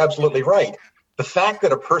 yeah, you're absolutely right. The fact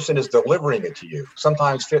that a person is delivering it to you,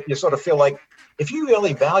 sometimes you sort of feel like, if you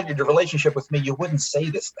really valued your relationship with me, you wouldn't say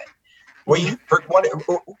this thing. In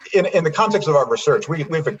the context of our research, we've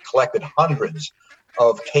collected hundreds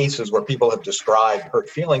of cases where people have described hurt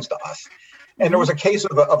feelings to us. And there was a case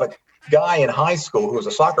of a guy in high school who was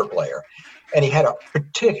a soccer player, and he had a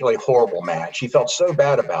particularly horrible match. He felt so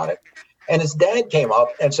bad about it. And his dad came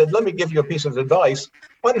up and said, let me give you a piece of advice.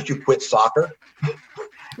 Why don't you quit soccer?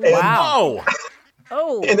 Wow.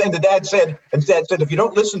 Oh. And then the dad said, if you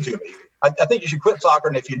don't listen to me, I think you should quit soccer.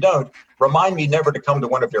 And if you don't, remind me never to come to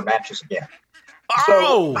one of your matches again.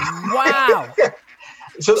 Oh, wow.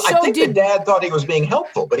 So I think the dad thought he was being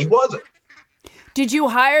helpful, but he wasn't. Did you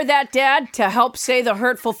hire that dad to help say the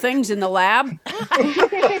hurtful things in the lab?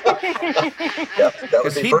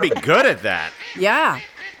 Because he'd be good at that. Yeah.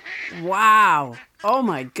 Wow. Oh,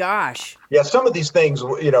 my gosh. Yeah, some of these things,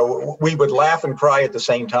 we would laugh and cry at the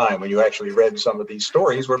same time when you actually read some of these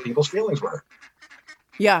stories where people's feelings were.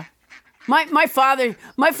 Yeah. My father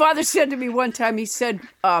said to me one time, he said,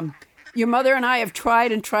 your mother and I have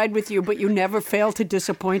tried and tried with you, but you never fail to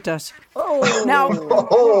disappoint us. Oh. Now.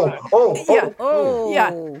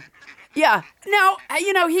 Yeah. Yeah. Now,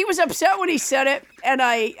 he was upset when he said it, and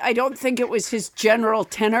I don't think it was his general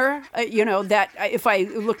tenor, that if I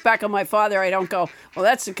look back on my father, I don't go, well,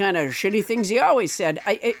 that's the kind of shitty things he always said.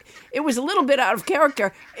 It was a little bit out of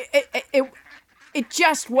character. It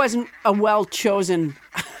just wasn't a well-chosen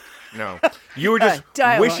No. You were just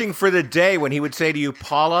wishing for the day when he would say to you,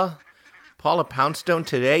 Paula Poundstone,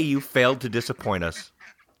 today you failed to disappoint us.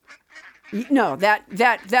 No,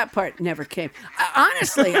 that part never came.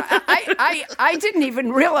 Honestly, I didn't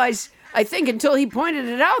even realize I think until he pointed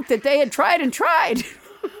it out that they had tried and tried.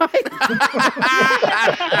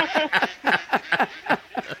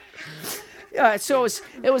 So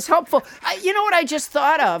it was helpful. You know what I just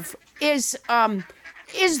thought of is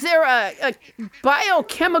there a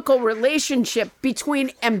biochemical relationship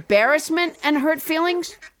between embarrassment and hurt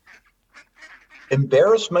feelings?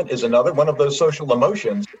 Embarrassment is another one of those social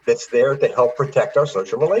emotions that's there to help protect our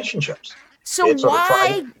social relationships. So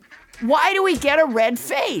why do we get a red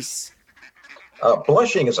face?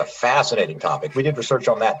 Blushing is a fascinating topic. We did research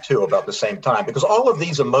on that too about the same time, because all of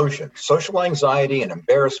these emotions, social anxiety and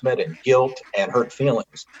embarrassment and guilt and hurt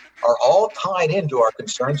feelings, are all tied into our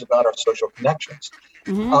concerns about our social connections.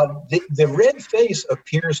 Mm-hmm. The red face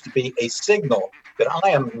appears to be a signal that I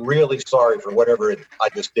am really sorry for whatever I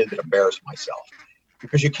just did that embarrassed myself,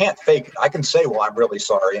 because you can't fake it. I can say, well, I'm really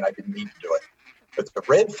sorry and I didn't mean to do it. But the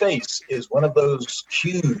red face is one of those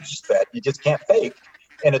cues that you just can't fake.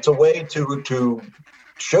 And it's a way to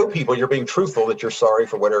show people you're being truthful, that you're sorry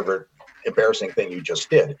for whatever embarrassing thing you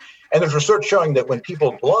just did. And there's research showing that when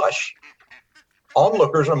people blush,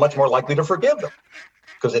 onlookers are much more likely to forgive them,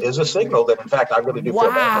 because it is a signal that, in fact, I really do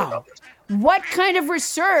feel bad about this. What kind of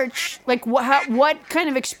research, like what kind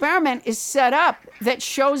of experiment is set up that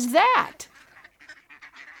shows that?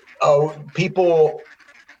 Oh, people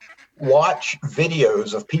watch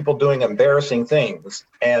videos of people doing embarrassing things,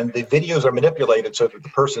 and the videos are manipulated so that the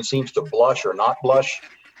person seems to blush or not blush,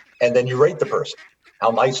 and then you rate the person. How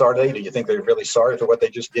nice are they? Do you think they're really sorry for what they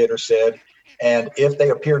just did or said? And if they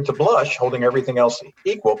appear to blush, holding everything else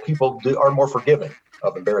equal, people are more forgiving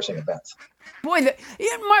of embarrassing events. Boy,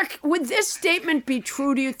 Mark, would this statement be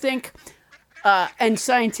true, do you think, and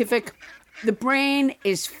scientific? The brain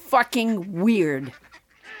is fucking weird.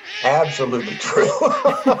 Absolutely true.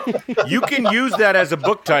 You can use that as a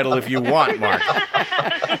book title if you want, Mark.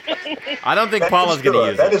 I don't think Paula's going to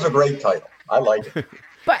use it. That is a great title. I like it.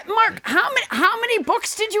 But Mark, how many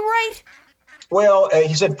books did you write? Well,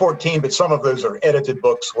 he said 14, but some of those are edited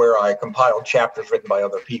books where I compiled chapters written by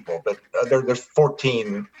other people. But there's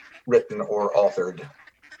 14 written or authored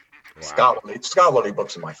scholarly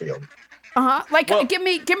books in my field. Give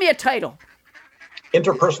me a title.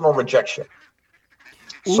 Interpersonal Rejection.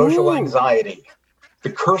 Social Anxiety,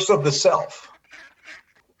 The Curse of the Self.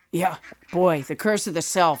 Yeah, boy, The Curse of the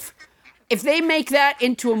Self. If they make that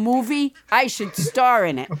into a movie, I should star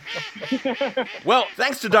in it. Well,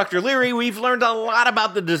 thanks to Dr. Leary, we've learned a lot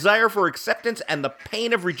about the desire for acceptance and the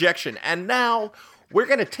pain of rejection. And now we're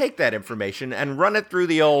going to take that information and run it through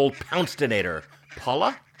the old Pouncedonator.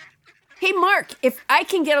 Paula? Hey, Mark, if I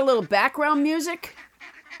can get a little background music,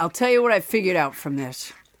 I'll tell you what I figured out from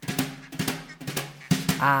this.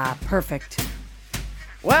 Ah, perfect.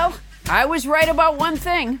 Well, I was right about one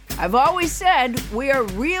thing. I've always said we are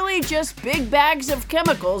really just big bags of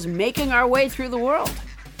chemicals making our way through the world.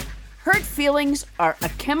 Hurt feelings are a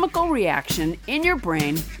chemical reaction in your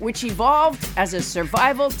brain which evolved as a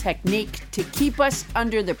survival technique to keep us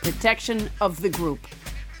under the protection of the group.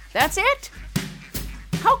 That's it?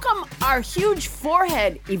 How come our huge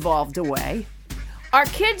forehead evolved away? Our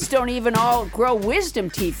kids don't even all grow wisdom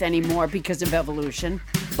teeth anymore because of evolution.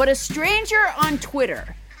 But a stranger on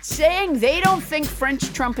Twitter saying they don't think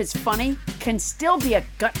French Trump is funny can still be a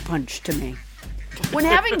gut punch to me. When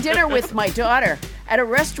having dinner with my daughter at a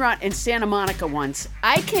restaurant in Santa Monica once,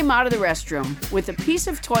 I came out of the restroom with a piece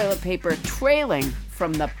of toilet paper trailing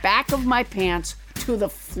from the back of my pants to the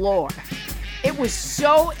floor. It was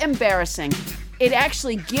so embarrassing, it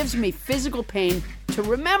actually gives me physical pain to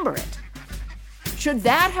remember it. Should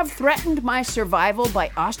that have threatened my survival by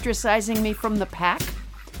ostracizing me from the pack?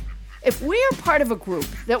 If we are part of a group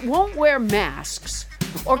that won't wear masks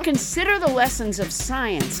or consider the lessons of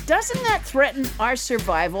science, doesn't that threaten our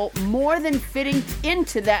survival more than fitting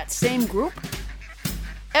into that same group?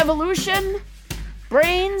 Evolution,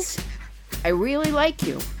 brains, I really like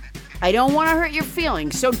you. I don't want to hurt your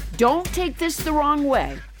feelings, so don't take this the wrong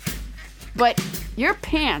way. But your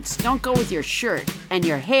pants don't go with your shirt, and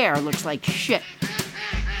your hair looks like shit.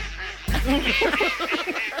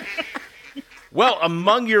 Well,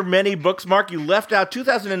 among your many books, Mark, you left out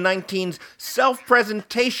 2019's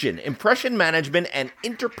Self-Presentation, Impression Management, and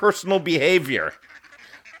Interpersonal Behavior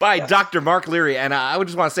by Dr. Mark Leary. And I would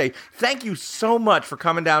just want to say thank you so much for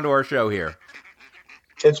coming down to our show here.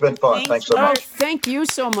 It's been fun. Thanks so much. Thank you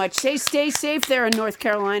so much. Stay safe there in North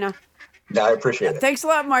Carolina. Yeah, I appreciate it. Thanks a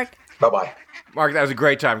lot, Mark. Bye-bye. Mark, that was a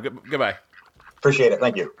great time. Goodbye. Appreciate it.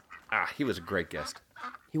 Thank you. He was a great guest.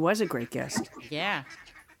 He was a great guest. Yeah.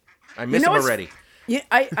 I miss him already. Yeah,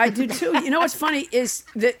 I do too. You know what's funny is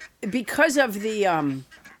that because of the I'm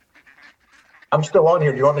still on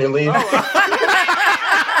here. Do you want me to leave?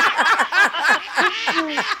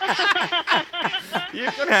 You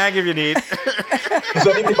can hang if you need. Is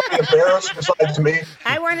anybody embarrassed besides me?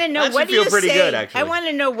 I want to know, That what should do you feel pretty say? good, actually. I want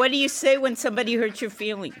to know, what do you say when somebody hurts your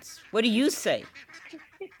feelings? What do you say?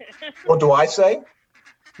 What do I say?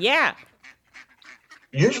 Yeah.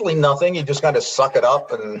 Usually nothing. You just kind of suck it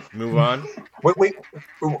up and Move on.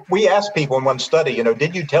 we asked people in one study,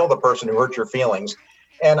 did you tell the person who hurt your feelings?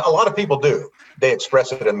 And a lot of people do. They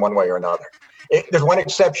express it in one way or another. There's one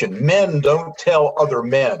exception. Men don't tell other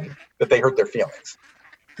men that they hurt their feelings.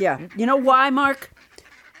 Yeah. You know why, Mark?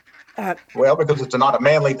 Well, because it's not a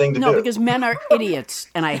manly thing to No, do. because men are idiots,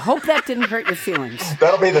 and I hope that didn't hurt your feelings.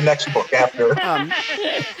 That'll be the next book after.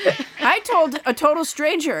 I told a total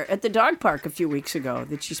stranger at the dog park a few weeks ago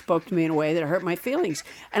that she spoke to me in a way that hurt my feelings,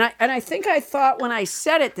 and I think I thought when I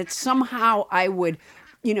said it that somehow I would,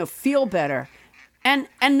 feel better, and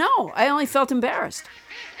no, I only felt embarrassed.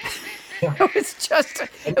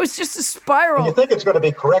 It was just a spiral. And you think it's going to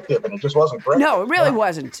be corrective, and it just wasn't corrective. No, it really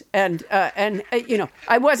wasn't. And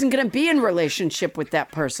I wasn't going to be in relationship with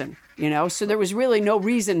that person, so there was really no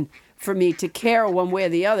reason for me to care one way or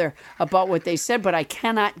the other about what they said, but I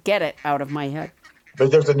cannot get it out of my head.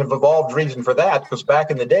 But there's an evolved reason for that, because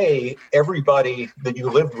back in the day, everybody that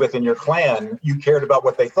you lived with in your clan, you cared about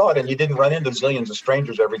what they thought, and you didn't run into zillions of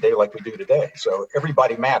strangers every day like we do today. So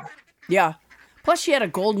everybody mattered. Yeah. Plus, she had a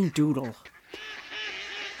golden doodle.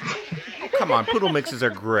 Come on, poodle mixes are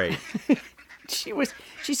great. She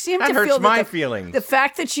seemed That to hurts feel my that feelings. the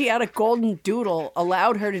fact that she had a golden doodle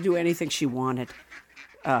allowed her to do anything she wanted.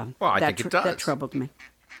 Well, I think it does. That troubled me.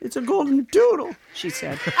 It's a golden doodle, she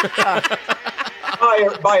said.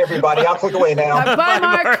 Bye, everybody. I'll click away now. Bye,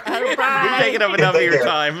 Mark. You're taking up enough of your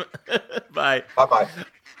time. Bye. Bye-bye.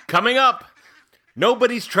 Coming up,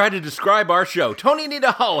 nobody's tried to describe our show. Tony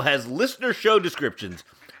Anita Hull has listener show descriptions.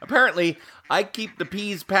 Apparently, I keep the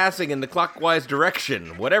peas passing in the clockwise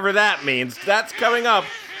direction. Whatever that means, that's coming up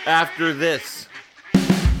after this.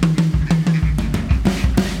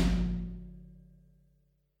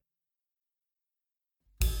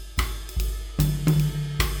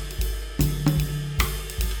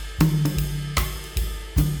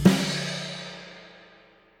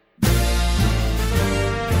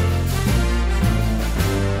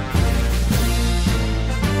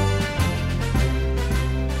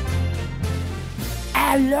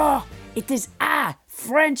 Hello, it is I,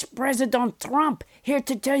 French President Trump, here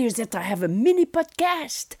to tell you that I have a mini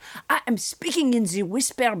podcast. I am speaking in the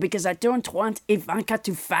whisper because I don't want Ivanka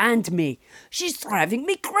to find me. She's driving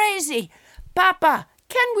me crazy. Papa,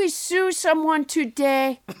 can we sue someone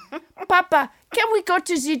today? Papa, can we go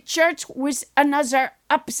to the church with another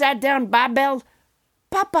upside-down Bible?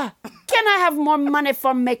 Papa, can I have more money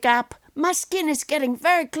for makeup? My skin is getting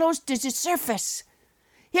very close to the surface.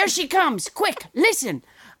 Here she comes. Quick, listen.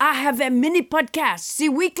 I have a mini podcast, the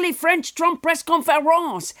weekly French Trump press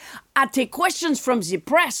conference. I take questions from the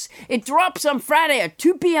press. It drops on Friday at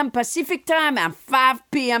 2 p.m. Pacific time and 5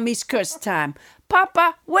 p.m. East Coast time.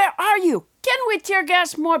 Papa, where are you? Can we tear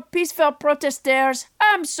gas more peaceful protesters?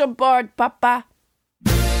 I'm so bored, Papa.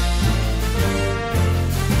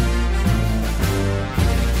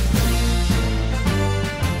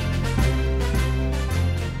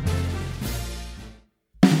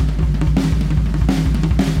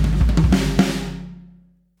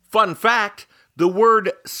 Fun fact, the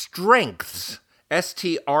word strengths,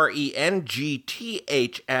 S-T-R-E-N-G-T-H-S,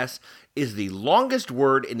 is the longest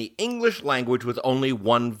word in the English language with only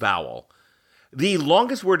one vowel. The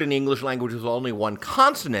longest word in the English language with only one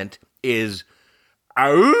consonant is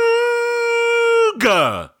auga.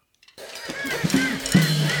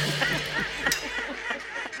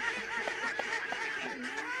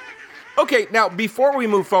 Okay, now before we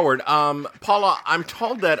move forward, Paula, I'm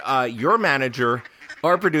told that your manager,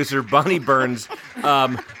 our producer, Bonnie Burns,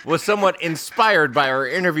 was somewhat inspired by our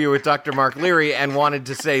interview with Dr. Mark Leary and wanted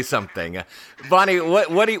to say something. Bonnie,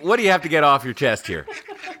 what do you have to get off your chest here?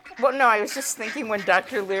 Well, no, I was just thinking when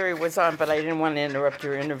Dr. Leary was on, but I didn't want to interrupt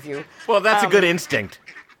your interview. Well, that's a good instinct.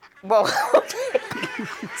 Well, okay.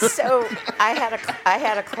 So I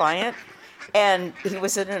had a client, and he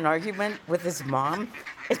was in an argument with his mom,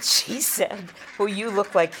 and she said, "Well, you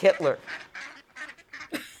look like Hitler."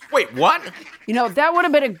 Wait, what? That would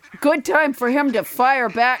have been a good time for him to fire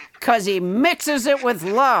back because he mixes it with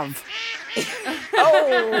love.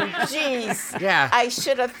 Oh, jeez. Yeah. I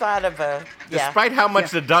should have thought of a... Yeah. Despite how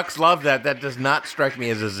much the Ducks love that does not strike me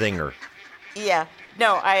as a zinger. Yeah.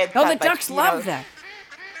 No, I had Oh, thought, the Ducks love that.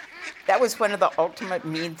 That was one of the ultimate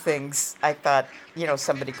mean things I thought,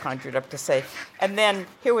 somebody conjured up to say. And then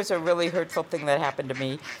here was a really hurtful thing that happened to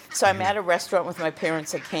me. So I'm at a restaurant with my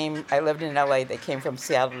parents I lived in LA. They came from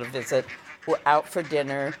Seattle to visit. we're out for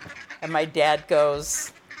dinner, and my dad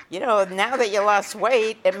goes, now that you lost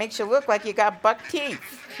weight, it makes you look like you got buck teeth.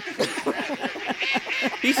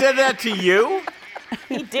 He said that to you?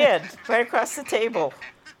 He did, right across the table.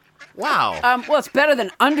 Wow. Well, it's better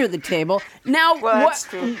than under the table. Now, Well, that's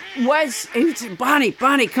true.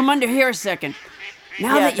 Bonnie, come under here a second.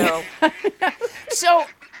 Now Yeah, that you, so,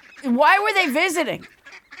 why were they visiting?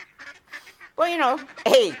 Well,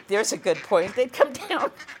 hey, there's a good point. They'd come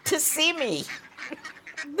down to see me.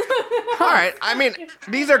 All right. I mean,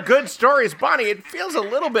 these are good stories, Bonnie. It feels a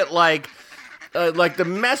little bit like the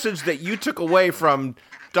message that you took away from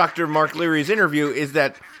Dr. Mark Leary's interview is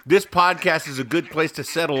that this podcast is a good place to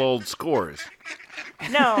settle old scores.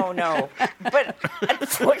 No. But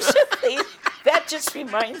unfortunately, that just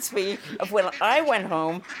reminds me of when I went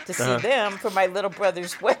home to see them for my little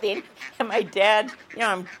brother's wedding. And my dad,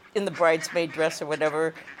 I'm in the bridesmaid dress or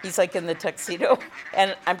whatever. He's like in the tuxedo.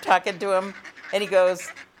 And I'm talking to him. And he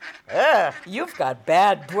goes, you've got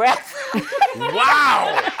bad breath.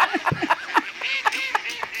 Wow.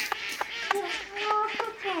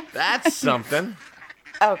 That's something.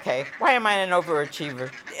 Okay, why am I an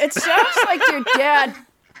overachiever? It sounds like your dad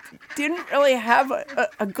didn't really have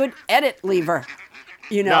a good edit lever,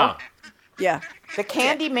 No. Yeah. The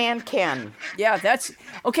Candy Man Ken. Yeah, that's...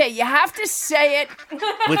 Okay, you have to say it...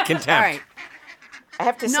 With contempt. All right. I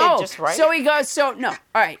have to say No. it just right. So he goes, no. All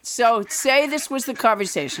right, so say this was the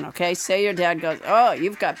conversation, okay? Say your dad goes, oh,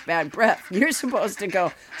 you've got bad breath. You're supposed to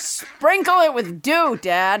go, sprinkle it with dew,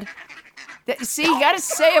 Dad. See, you got to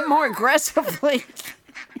say it more aggressively.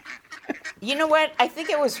 You know what? I think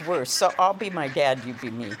it was worse. So I'll be my dad, you be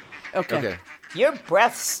me. Okay. Your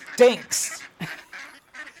breath stinks.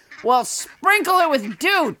 Well, sprinkle it with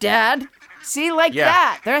dew, Dad. See, like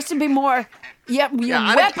that. There has to be more. Yeah,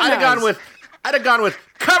 I'd have gone with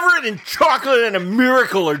cover it in chocolate and a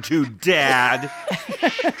miracle or two, Dad.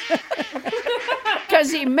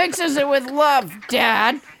 Because he mixes it with love,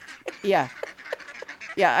 Dad. Yeah.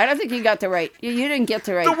 Yeah, I don't think you got the right. You didn't get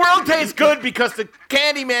the right. The world tastes good because the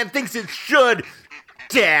Candyman thinks it should,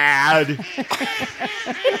 Dad.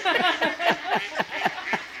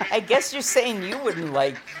 I guess you're saying you wouldn't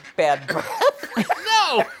like bad breath.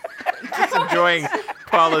 No. Just enjoying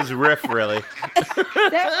Paula's riff, really.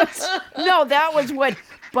 That was what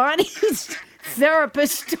Bonnie's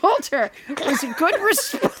therapist told her was a good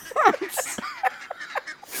response.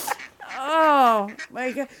 Oh,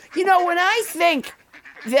 my God. When I think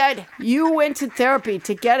that you went to therapy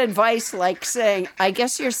to get advice like saying, I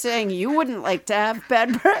guess you're saying you wouldn't like to have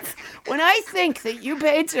bad breath. When I think that you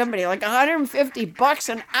paid somebody like $150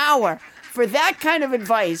 an hour for that kind of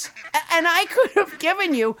advice, and I could have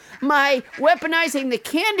given you my weaponizing the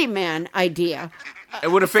Candyman idea.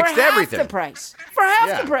 It would have fixed everything. For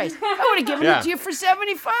half the price. I would have given it to you for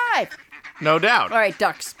 $75. No doubt. All right,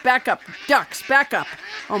 ducks, back up.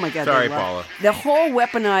 Oh, my God. Sorry, Paula. The whole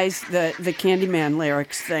weaponize the Candyman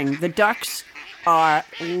lyrics thing. The ducks are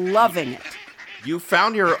loving it. You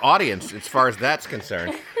found your audience as far as that's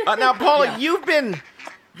concerned. Now, Paula,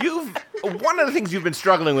 one of the things you've been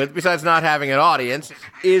struggling with, besides not having an audience,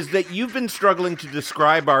 is that you've been struggling to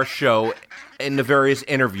describe our show in the various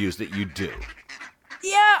interviews that you do.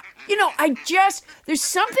 Yeah, there's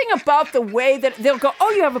something about the way that they'll go, oh,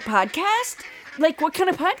 you have a podcast? Like, what kind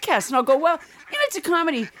of podcast? And I'll go, well, it's a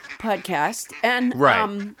comedy podcast. And,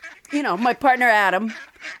 right. My partner Adam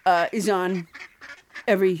is on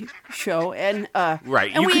every show. And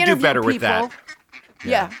right, and you could do better with that.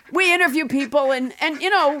 Yeah, we interview people and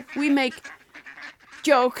we make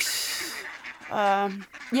jokes.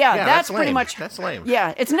 That's pretty lame. much. That's lame.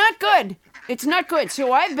 Yeah, it's not good. It's not good.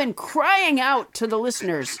 So I've been crying out to the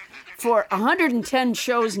listeners for 110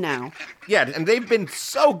 shows now. Yeah, and they've been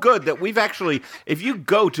so good that we've actually, if you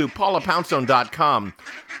go to paulapoundstone.com,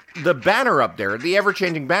 the banner up there, the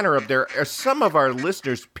ever-changing banner up there, are some of our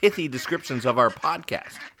listeners' pithy descriptions of our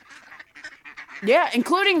podcast. Yeah,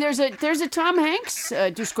 including there's a Tom Hanks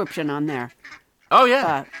description on there. Oh,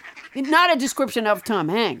 yeah. Not a description of Tom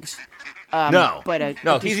Hanks. No. But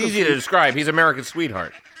he's easy to describe. He's America's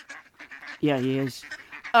sweetheart. Yeah, he is.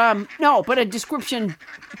 No, but a description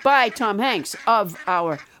by Tom Hanks of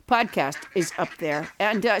our podcast is up there.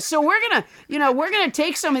 And so we're gonna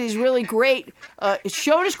take some of these really great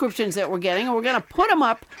show descriptions that we're getting, and we're gonna put them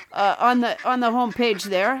up on the homepage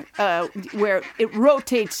there, where it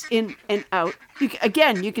rotates in and out.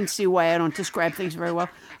 You can see why I don't describe things very well.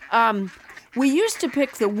 We used to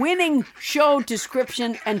pick the winning show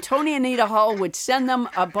description, and Tony Anita Hull would send them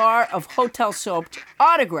a bar of Hotel Soap,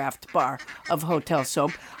 autographed bar of Hotel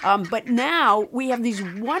Soap. But now we have these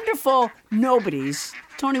wonderful nobodies.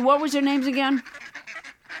 Tony, what was their names again?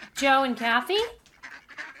 Joe and Kathy?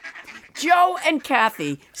 Joe and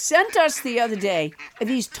Kathy sent us the other day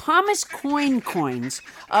these Thomas Coin coins,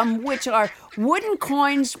 which are wooden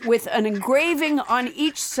coins with an engraving on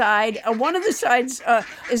each side. One of the sides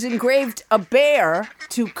is engraved a bear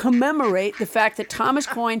to commemorate the fact that Thomas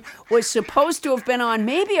Coin was supposed to have been on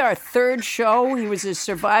maybe our third show. He was a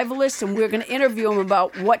survivalist, and we we're going to interview him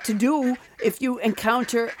about what to do if you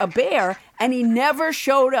encounter a bear, and he never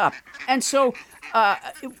showed up. And so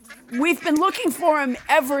we've been looking for him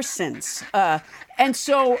ever since. And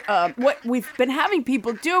so what we've been having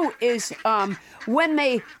people do is when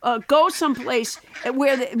they go someplace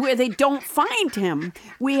where they don't find him,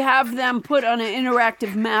 we have them put on an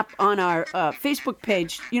interactive map on our Facebook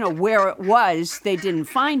page, where it was they didn't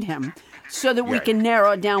find him, so that we can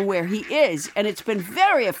narrow down where he is. And it's been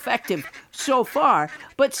very effective so far.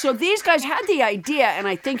 But so these guys had the idea, and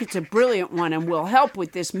I think it's a brilliant one and will help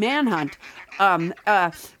with this manhunt,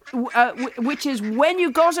 which is when you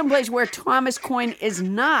go someplace where Thomas Coin is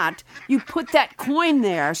not, you put that coin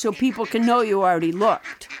there so people can know you already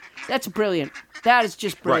looked. That's brilliant. That is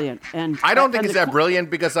just brilliant. Right. And I don't think it's that brilliant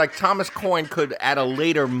because, like, Thomas Coin could, at a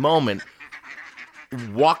later moment,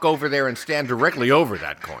 walk over there and stand directly over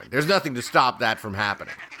that coin. There's nothing to stop that from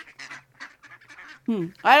happening.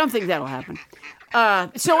 I don't think that'll happen.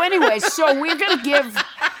 So anyway, we're going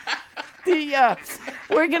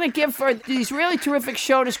to give for these really terrific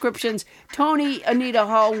show descriptions. Tony Anita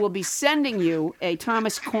Hull will be sending you a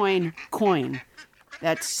Thomas Coin coin.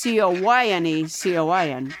 That's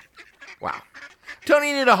COYNE. Wow.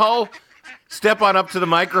 Tony Anita Hull, step on up to the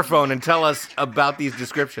microphone and tell us about these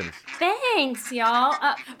descriptions. Thanks, y'all.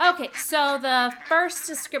 Okay, so the first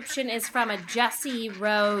description is from a Jesse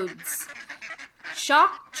Rhodes.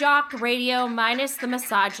 Shock jock radio minus the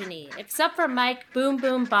misogyny, except for Mike Boom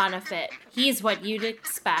Boom Bonifit. He's what you'd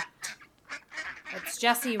expect. That's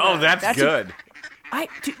Jesse Rhodes. Oh, that's good.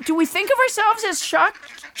 Do we think of ourselves as shock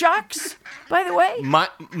jocks, by the way?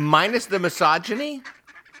 Minus the misogyny?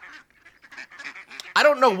 I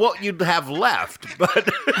don't know what you'd have left, but...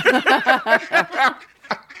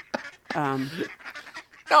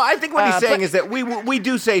 No, I think what he's saying is that we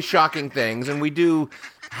do say shocking things, and we do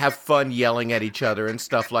have fun yelling at each other and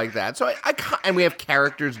stuff like that. So and we have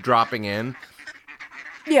characters dropping in.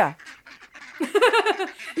 Yeah.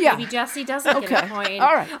 Yeah. Maybe Jesse doesn't get a point.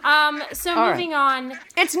 All right. So moving on.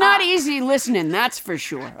 It's not easy listening, that's for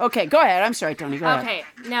sure. Okay, go ahead. I'm sorry, Tony. Go ahead. Okay.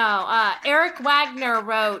 No. Eric Wagner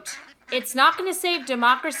wrote, "It's not going to save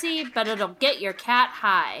democracy, but it'll get your cat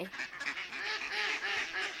high."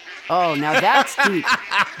 Oh, now that's deep.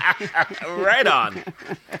 Right on.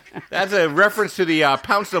 That's a reference to the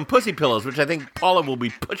Poundstone Pussy Pillows, which I think Paula will be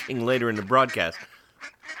pushing later in the broadcast.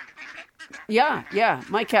 Yeah.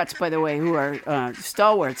 My cats, by the way, who are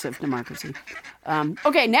stalwarts of democracy.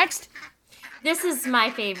 Okay, next. This is my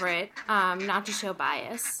favorite, not to show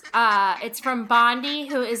bias. It's from Bondi,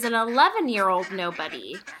 who is an 11-year-old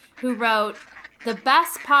nobody, who wrote, "The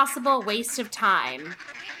best possible waste of time."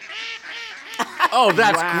 Oh,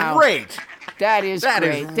 that's great. That is great. That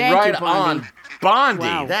is Thank right you, Bondi. on Bondi.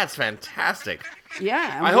 Wow. That's fantastic.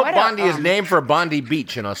 Yeah. I hope Bondi is named for Bondi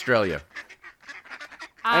Beach in Australia.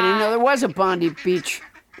 I didn't know there was a Bondi Beach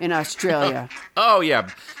in Australia. Oh, yeah.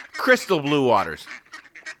 Crystal blue waters.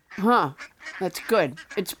 Huh. That's good.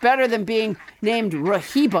 It's better than being named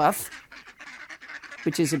Rehoboth,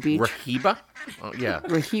 which is a beach. Rahiba? Oh, yeah.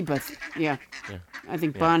 Rehoboth, yeah. I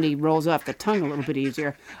think Bondi rolls off the tongue a little bit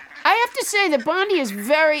easier. I have to say that Bondi is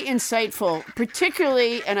very insightful,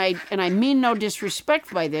 particularly, and I mean no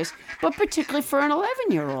disrespect by this, but particularly for an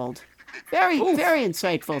 11-year-old. Very, very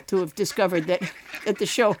insightful to have discovered that the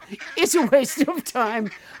show is a waste of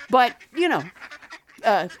time, but,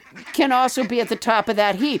 can also be at the top of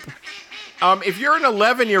that heap. If you're an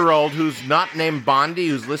 11-year-old who's not named Bondi,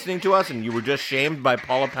 who's listening to us, and you were just shamed by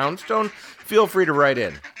Paula Poundstone, feel free to write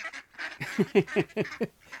in.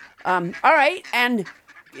 All right, and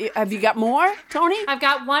have you got more, Tony? I've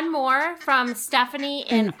got one more from Stephanie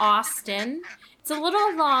in Austin. It's a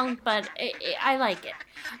little long, but I like it.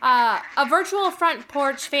 A virtual front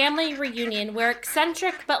porch family reunion where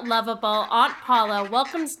eccentric but lovable Aunt Paula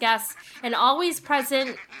welcomes guests and always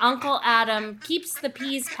present Uncle Adam keeps the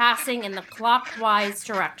peas passing in the clockwise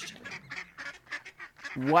direction.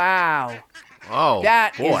 Wow. Oh,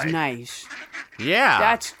 that boy. is nice. Yeah.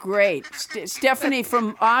 That's great. Stephanie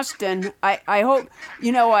from Austin, I hope,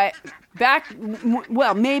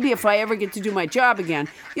 maybe if I ever get to do my job again.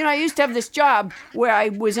 I used to have this job where I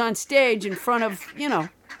was on stage in front of,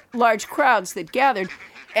 large crowds that gathered.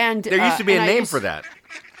 And there used to be a name for that.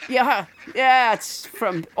 Yeah, it's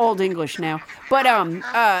from Old English now. But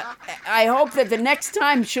I hope that the next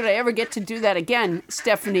time, should I ever get to do that again,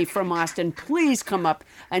 Stephanie from Austin, please come up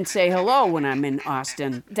and say hello when I'm in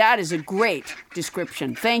Austin. That is a great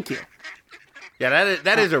description. Thank you. Yeah,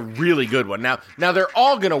 that is a really good one. Now they're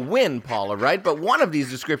all going to win, Paula, right? But one of these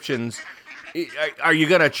descriptions, are you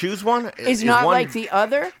going to choose one? Is not one like the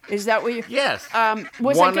other? Is that what you... Yes.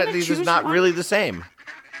 Was one I gonna of these choose is not one? really the same.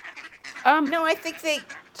 No, I think they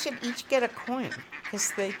should each get a coin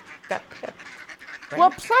because they got picked. Right? Well,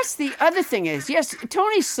 plus the other thing is, yes,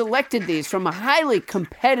 Tony selected these from a highly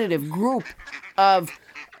competitive group of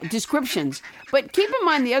descriptions. But keep in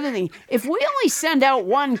mind the other thing, if we only send out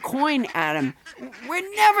one coin, Adam, we're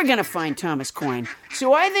never going to find Thomas Coin.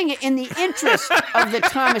 So I think in the interest of the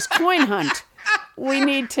Thomas Coin hunt, we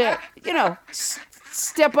need to,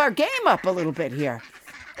 step our game up a little bit here.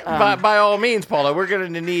 By all means, Paula, we're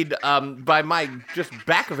going to need, by my just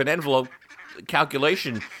back of an envelope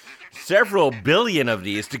calculation, several billion of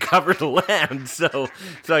these to cover the land. So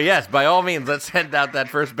yes, by all means, let's send out that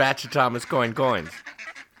first batch of Thomas Coin coins.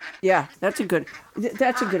 Yeah, that's a good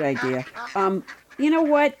idea. You know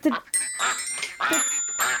what? Put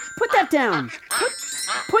that down.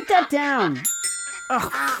 Put that down.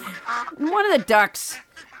 Ugh. One of the ducks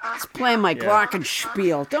is playing my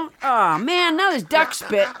glockenspiel. Oh man, now there's duck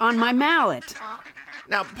spit on my mallet.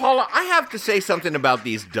 Now, Paula, I have to say something about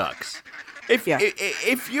these ducks.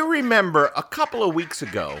 If you remember, a couple of weeks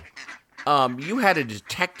ago, you had a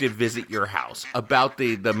detective visit your house about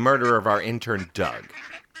the murder of our intern, Doug.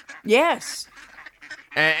 Yes.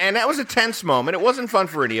 And that was a tense moment. It wasn't fun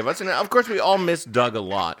for any of us. And, of course, we all miss Doug a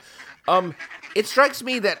lot. It strikes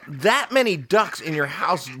me that many ducks in your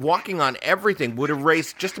house walking on everything would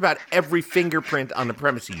erase just about every fingerprint on the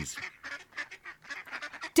premises.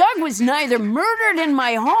 Doug was neither murdered in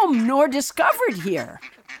my home nor discovered here.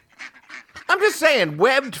 I'm just saying,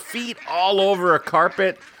 webbed feet all over a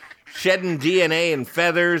carpet, shedding DNA and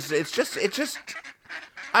feathers. It's just,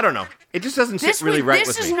 I don't know. It just doesn't sit really right with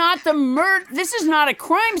me. This is not the murder. This is not a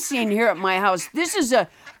crime scene here at my house. This is a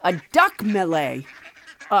duck melee.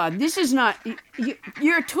 This is not.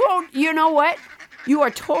 You're told. You know what? You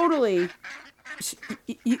are totally.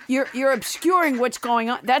 You're obscuring what's going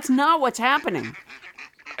on. That's not what's happening.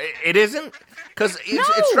 It isn't? Because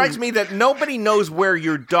it strikes me that nobody knows where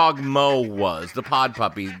your dog Mo was, the pod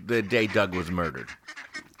puppy, the day Doug was murdered.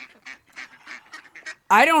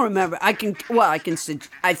 I don't remember. I think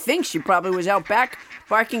she probably was out back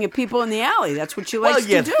barking at people in the alley. That's what she likes to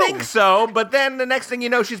do. Well, you think so, but then the next thing you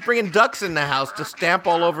know, she's bringing ducks in the house to stamp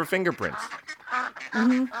all over fingerprints.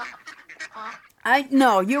 Mm-hmm.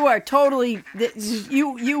 No, you are totally.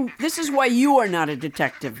 This is why you are not a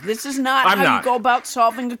detective. This is not how you go about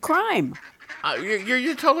solving a crime.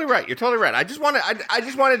 You're totally right. You're totally right. I just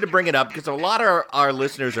wanted to bring it up because a lot of our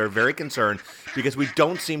listeners are very concerned because we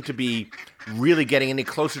don't seem to be really getting any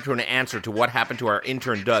closer to an answer to what happened to our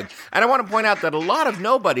intern Doug. And I want to point out that a lot of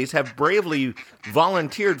nobodies have bravely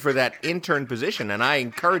volunteered for that intern position, and I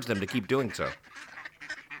encourage them to keep doing so.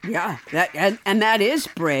 Yeah, that is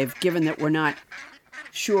brave, given that we're not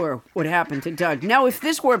sure what happened to Doug. Now, if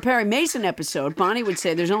this were a Perry Mason episode, Bonnie would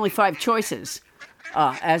say there's only 5 choices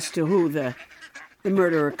as to who the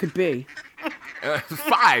murderer could be.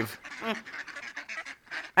 5?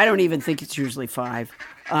 I don't even think it's usually 5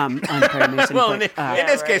 on Perry Mason. Well, in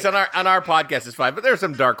this case, on our podcast, it's 5, but there are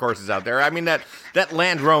some dark horses out there. I mean, that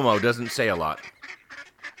Land Romo doesn't say a lot.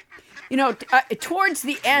 You know, towards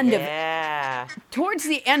the end of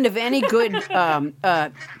any good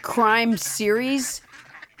crime series,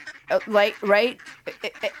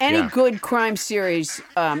 any good crime series,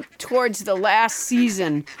 towards the last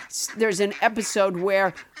season, there's an episode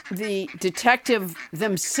where the detective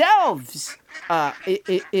themselves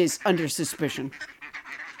is under suspicion.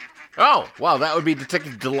 Oh, wow, that would be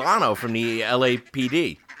Detective Delano from the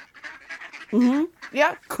LAPD. Mm-hmm.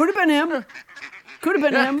 Yeah, could have been him. Could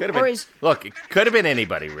have been him. Look, it could have been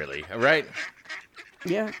anybody, really, right?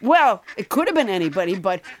 Yeah. Well, it could have been anybody,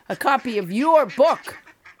 but a copy of your book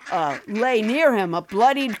lay near him, a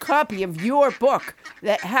bloodied copy of your book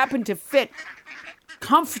that happened to fit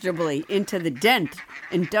comfortably into the dent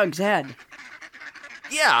in Doug's head.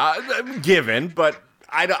 Yeah, given, but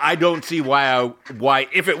I don't see why,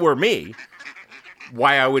 if it were me,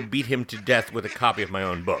 why I would beat him to death with a copy of my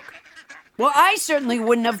own book. Well, I certainly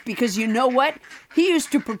wouldn't have, because you know what? He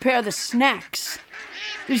used to prepare the snacks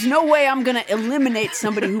There's no way I'm going to eliminate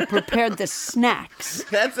somebody who prepared the snacks.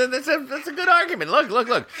 That's a good argument. Look.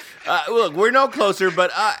 Look, we're no closer,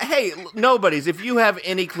 but hey, nobodies, if you have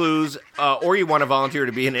any clues or you want to volunteer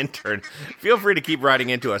to be an intern, feel free to keep writing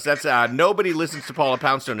into us. That's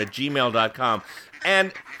nobodylistens-to-Paula-Poundstone@gmail.com.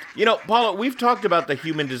 And, Paula, we've talked about the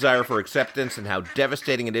human desire for acceptance and how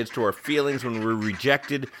devastating it is to our feelings when we're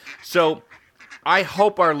rejected. So I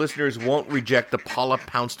hope our listeners won't reject the Paula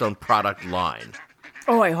Poundstone product line.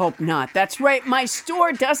 Oh, I hope not. That's right. My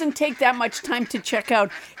store doesn't take that much time to check out.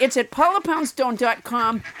 It's at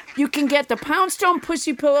paulapoundstone.com. You can get the Poundstone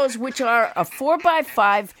Pussy Pillows, which are a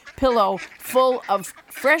 4x5 pillow full of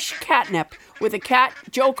fresh catnip with a cat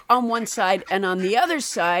joke on one side, and on the other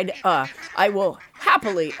side, I will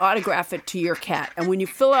happily autograph it to your cat. And when you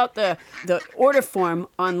fill out the order form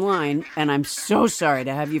online, and I'm so sorry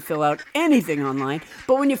to have you fill out anything online,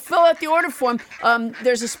 but when you fill out the order form,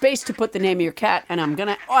 there's a space to put the name of your cat, and I'm going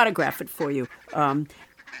to autograph it for you.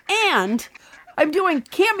 And I'm doing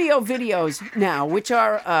Cameo videos now, which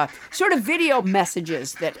are sort of video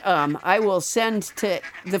messages that I will send to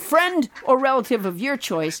the friend or relative of your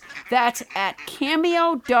choice. That's at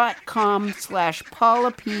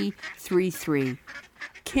cameo.com/PaulaP33.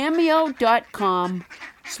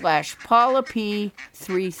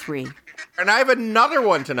 Cameo.com/PaulaP33. And I have another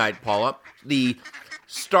one tonight, Paula. The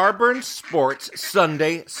Starburns Sports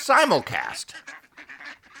Sunday Simulcast.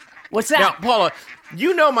 What's that? Now, Paula,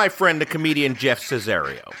 you know my friend, the comedian Jeff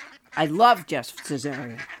Cesario. I love Jeff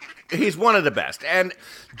Cesario. He's one of the best. And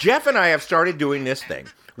Jeff and I have started doing this thing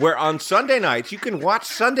where on Sunday nights you can watch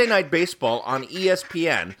Sunday Night Baseball on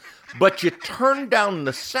ESPN, but you turn down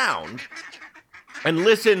the sound and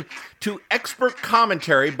listen to expert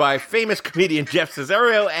commentary by famous comedian Jeff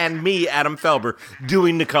Cesario and me, Adam Felber,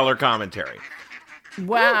 doing the color commentary.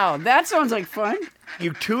 Wow, that sounds like fun.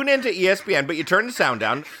 You tune into ESPN, but you turn the sound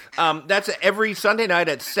down. That's every Sunday night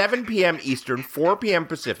at 7 p.m. Eastern, 4 p.m.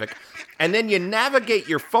 Pacific. And then you navigate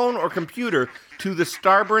your phone or computer to the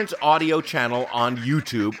Starburns audio channel on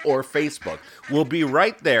YouTube or Facebook. We'll be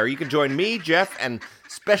right there. You can join me, Jeff, and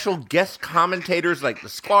special guest commentators like the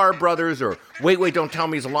Sklar brothers or Wait, Don't Tell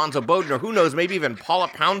Me's Alonzo Bowden, or who knows, maybe even Paula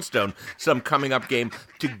Poundstone, some coming up game,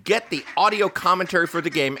 to get the audio commentary for the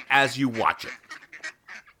game as you watch it.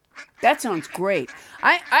 That sounds great.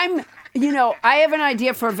 I have an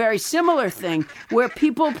idea for a very similar thing where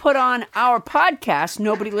people put on our podcast.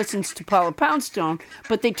 Nobody listens to Paula Poundstone,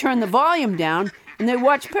 but they turn the volume down and they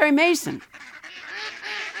watch Perry Mason.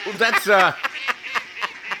 Well, that's that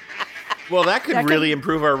could really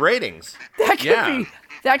improve our ratings. That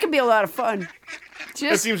could be a lot of fun.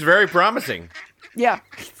 That seems very promising. Yeah,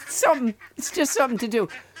 it's just something to do.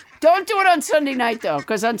 Don't do it on Sunday night, though,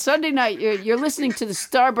 because on Sunday night, you're listening to the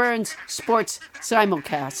Starburns Sports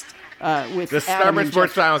Simulcast with the Adam Starburns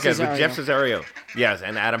Sports Simulcast Cesario. with Jeff Cesario. Yes,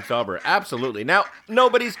 and Adam Felber. Absolutely. Now,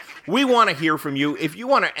 nobodies, we want to hear from you. If you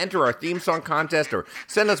want to enter our theme song contest or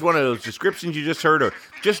send us one of those descriptions you just heard or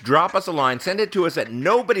just drop us a line, send it to us at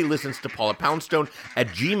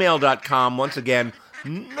nobodylistens-to-Paula-Poundstone@gmail.com. Once again,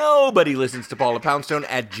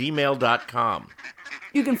 nobodylistens-to-Paula-Poundstone@gmail.com.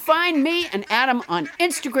 You can find me and Adam on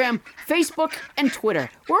Instagram, Facebook, and Twitter.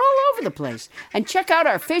 We're all over the place. And check out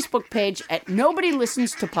our Facebook page at Nobody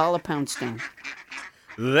Listens to Paula Poundstone.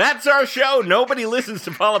 That's our show. Nobody Listens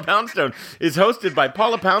to Paula Poundstone is hosted by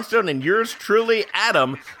Paula Poundstone and yours truly,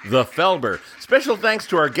 Adam the Felber. Special thanks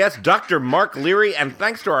to our guest, Dr. Mark Leary, and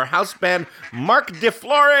thanks to our house band, Mark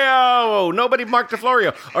DeFlorio. Nobody Mark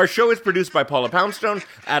DeFlorio. Our show is produced by Paula Poundstone,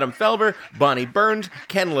 Adam Felber, Bonnie Burns,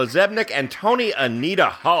 Ken Lazebnik, and Tony Anita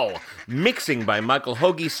Hull. Mixing by Michael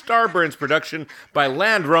Hoagie. Starburns production by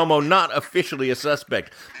Land Romo, not officially a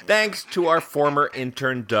suspect. Thanks to our former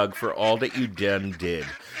intern, Doug, for all that you did.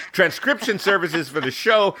 Transcription services for the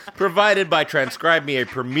show provided by Transcribe Me, a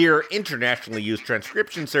premier internationally used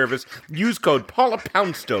transcription service. Use code Paula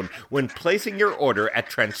Poundstone when placing your order at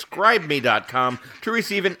transcribeme.com to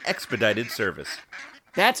receive an expedited service.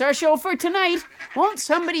 That's our show for tonight. Won't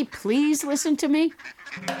somebody please listen to me?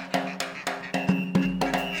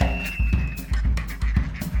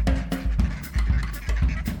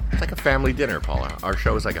 It's like a family dinner, Paula. Our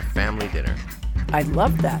show is like a family dinner. I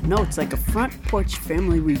love that. No, it's like a front porch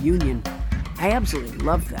family reunion. I absolutely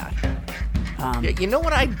love that. Yeah, you know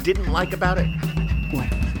what I didn't like about it?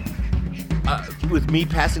 What? With me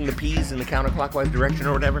passing the peas in the counterclockwise direction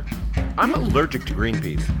or whatever, I'm allergic to green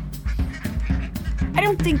peas. I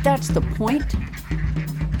don't think that's the point.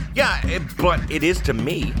 Yeah, but it is to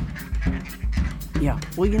me. Yeah.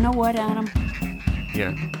 Well, you know what, Adam?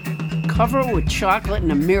 Yeah. Cover it with chocolate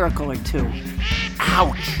and a miracle or two.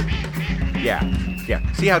 Ouch! Yeah.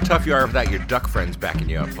 Yeah, see how tough you are without your duck friends backing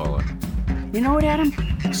you up, Paula. You know what, Adam?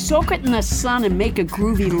 Soak it in the sun and make a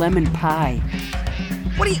groovy lemon pie.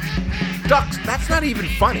 What are you... Ducks, that's not even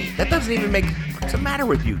funny. That doesn't even make... What's the matter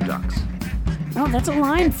with you, ducks? No, that's a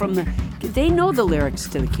line from the... They know the lyrics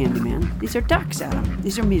to the Candyman. These are ducks, Adam.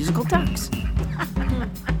 These are musical ducks.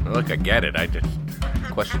 Look, I get it. I just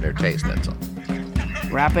question their taste, that's all.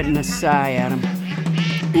 Wrap it in a sigh, Adam.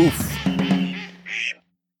 Oof.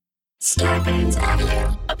 Starbane's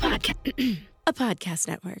Audio. A podcast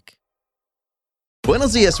network.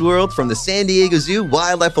 Buenos dias, world, from the San Diego Zoo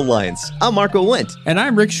Wildlife Alliance. I'm Marco Wendt. And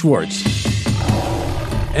I'm Rick Schwartz.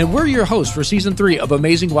 And we're your hosts for Season 3 of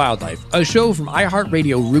Amazing Wildlife, a show from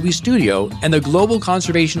iHeartRadio Ruby Studio and the global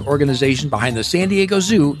conservation organization behind the San Diego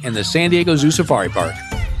Zoo and the San Diego Zoo Safari Park.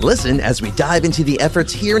 Listen as we dive into the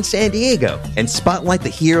efforts here in San Diego and spotlight the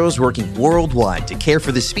heroes working worldwide to care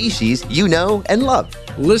for the species you know and love.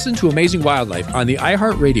 Listen to Amazing Wildlife on the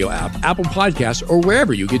iHeartRadio app, Apple Podcasts, or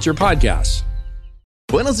wherever you get your podcasts.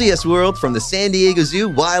 Buenos dias, world, from the San Diego Zoo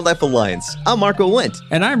Wildlife Alliance. I'm Marco Wendt.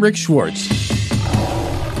 And I'm Rick Schwartz.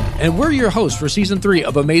 And we're your hosts for Season 3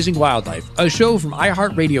 of Amazing Wildlife, a show from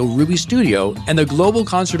iHeartRadio Ruby Studio and the global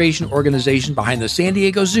conservation organization behind the San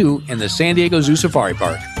Diego Zoo and the San Diego Zoo Safari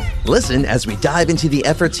Park. Listen as we dive into the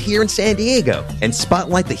efforts here in San Diego and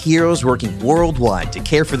spotlight the heroes working worldwide to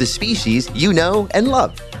care for the species you know and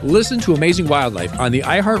love. Listen to Amazing Wildlife on the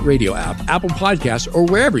iHeartRadio app, Apple Podcasts, or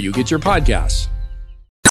wherever you get your podcasts.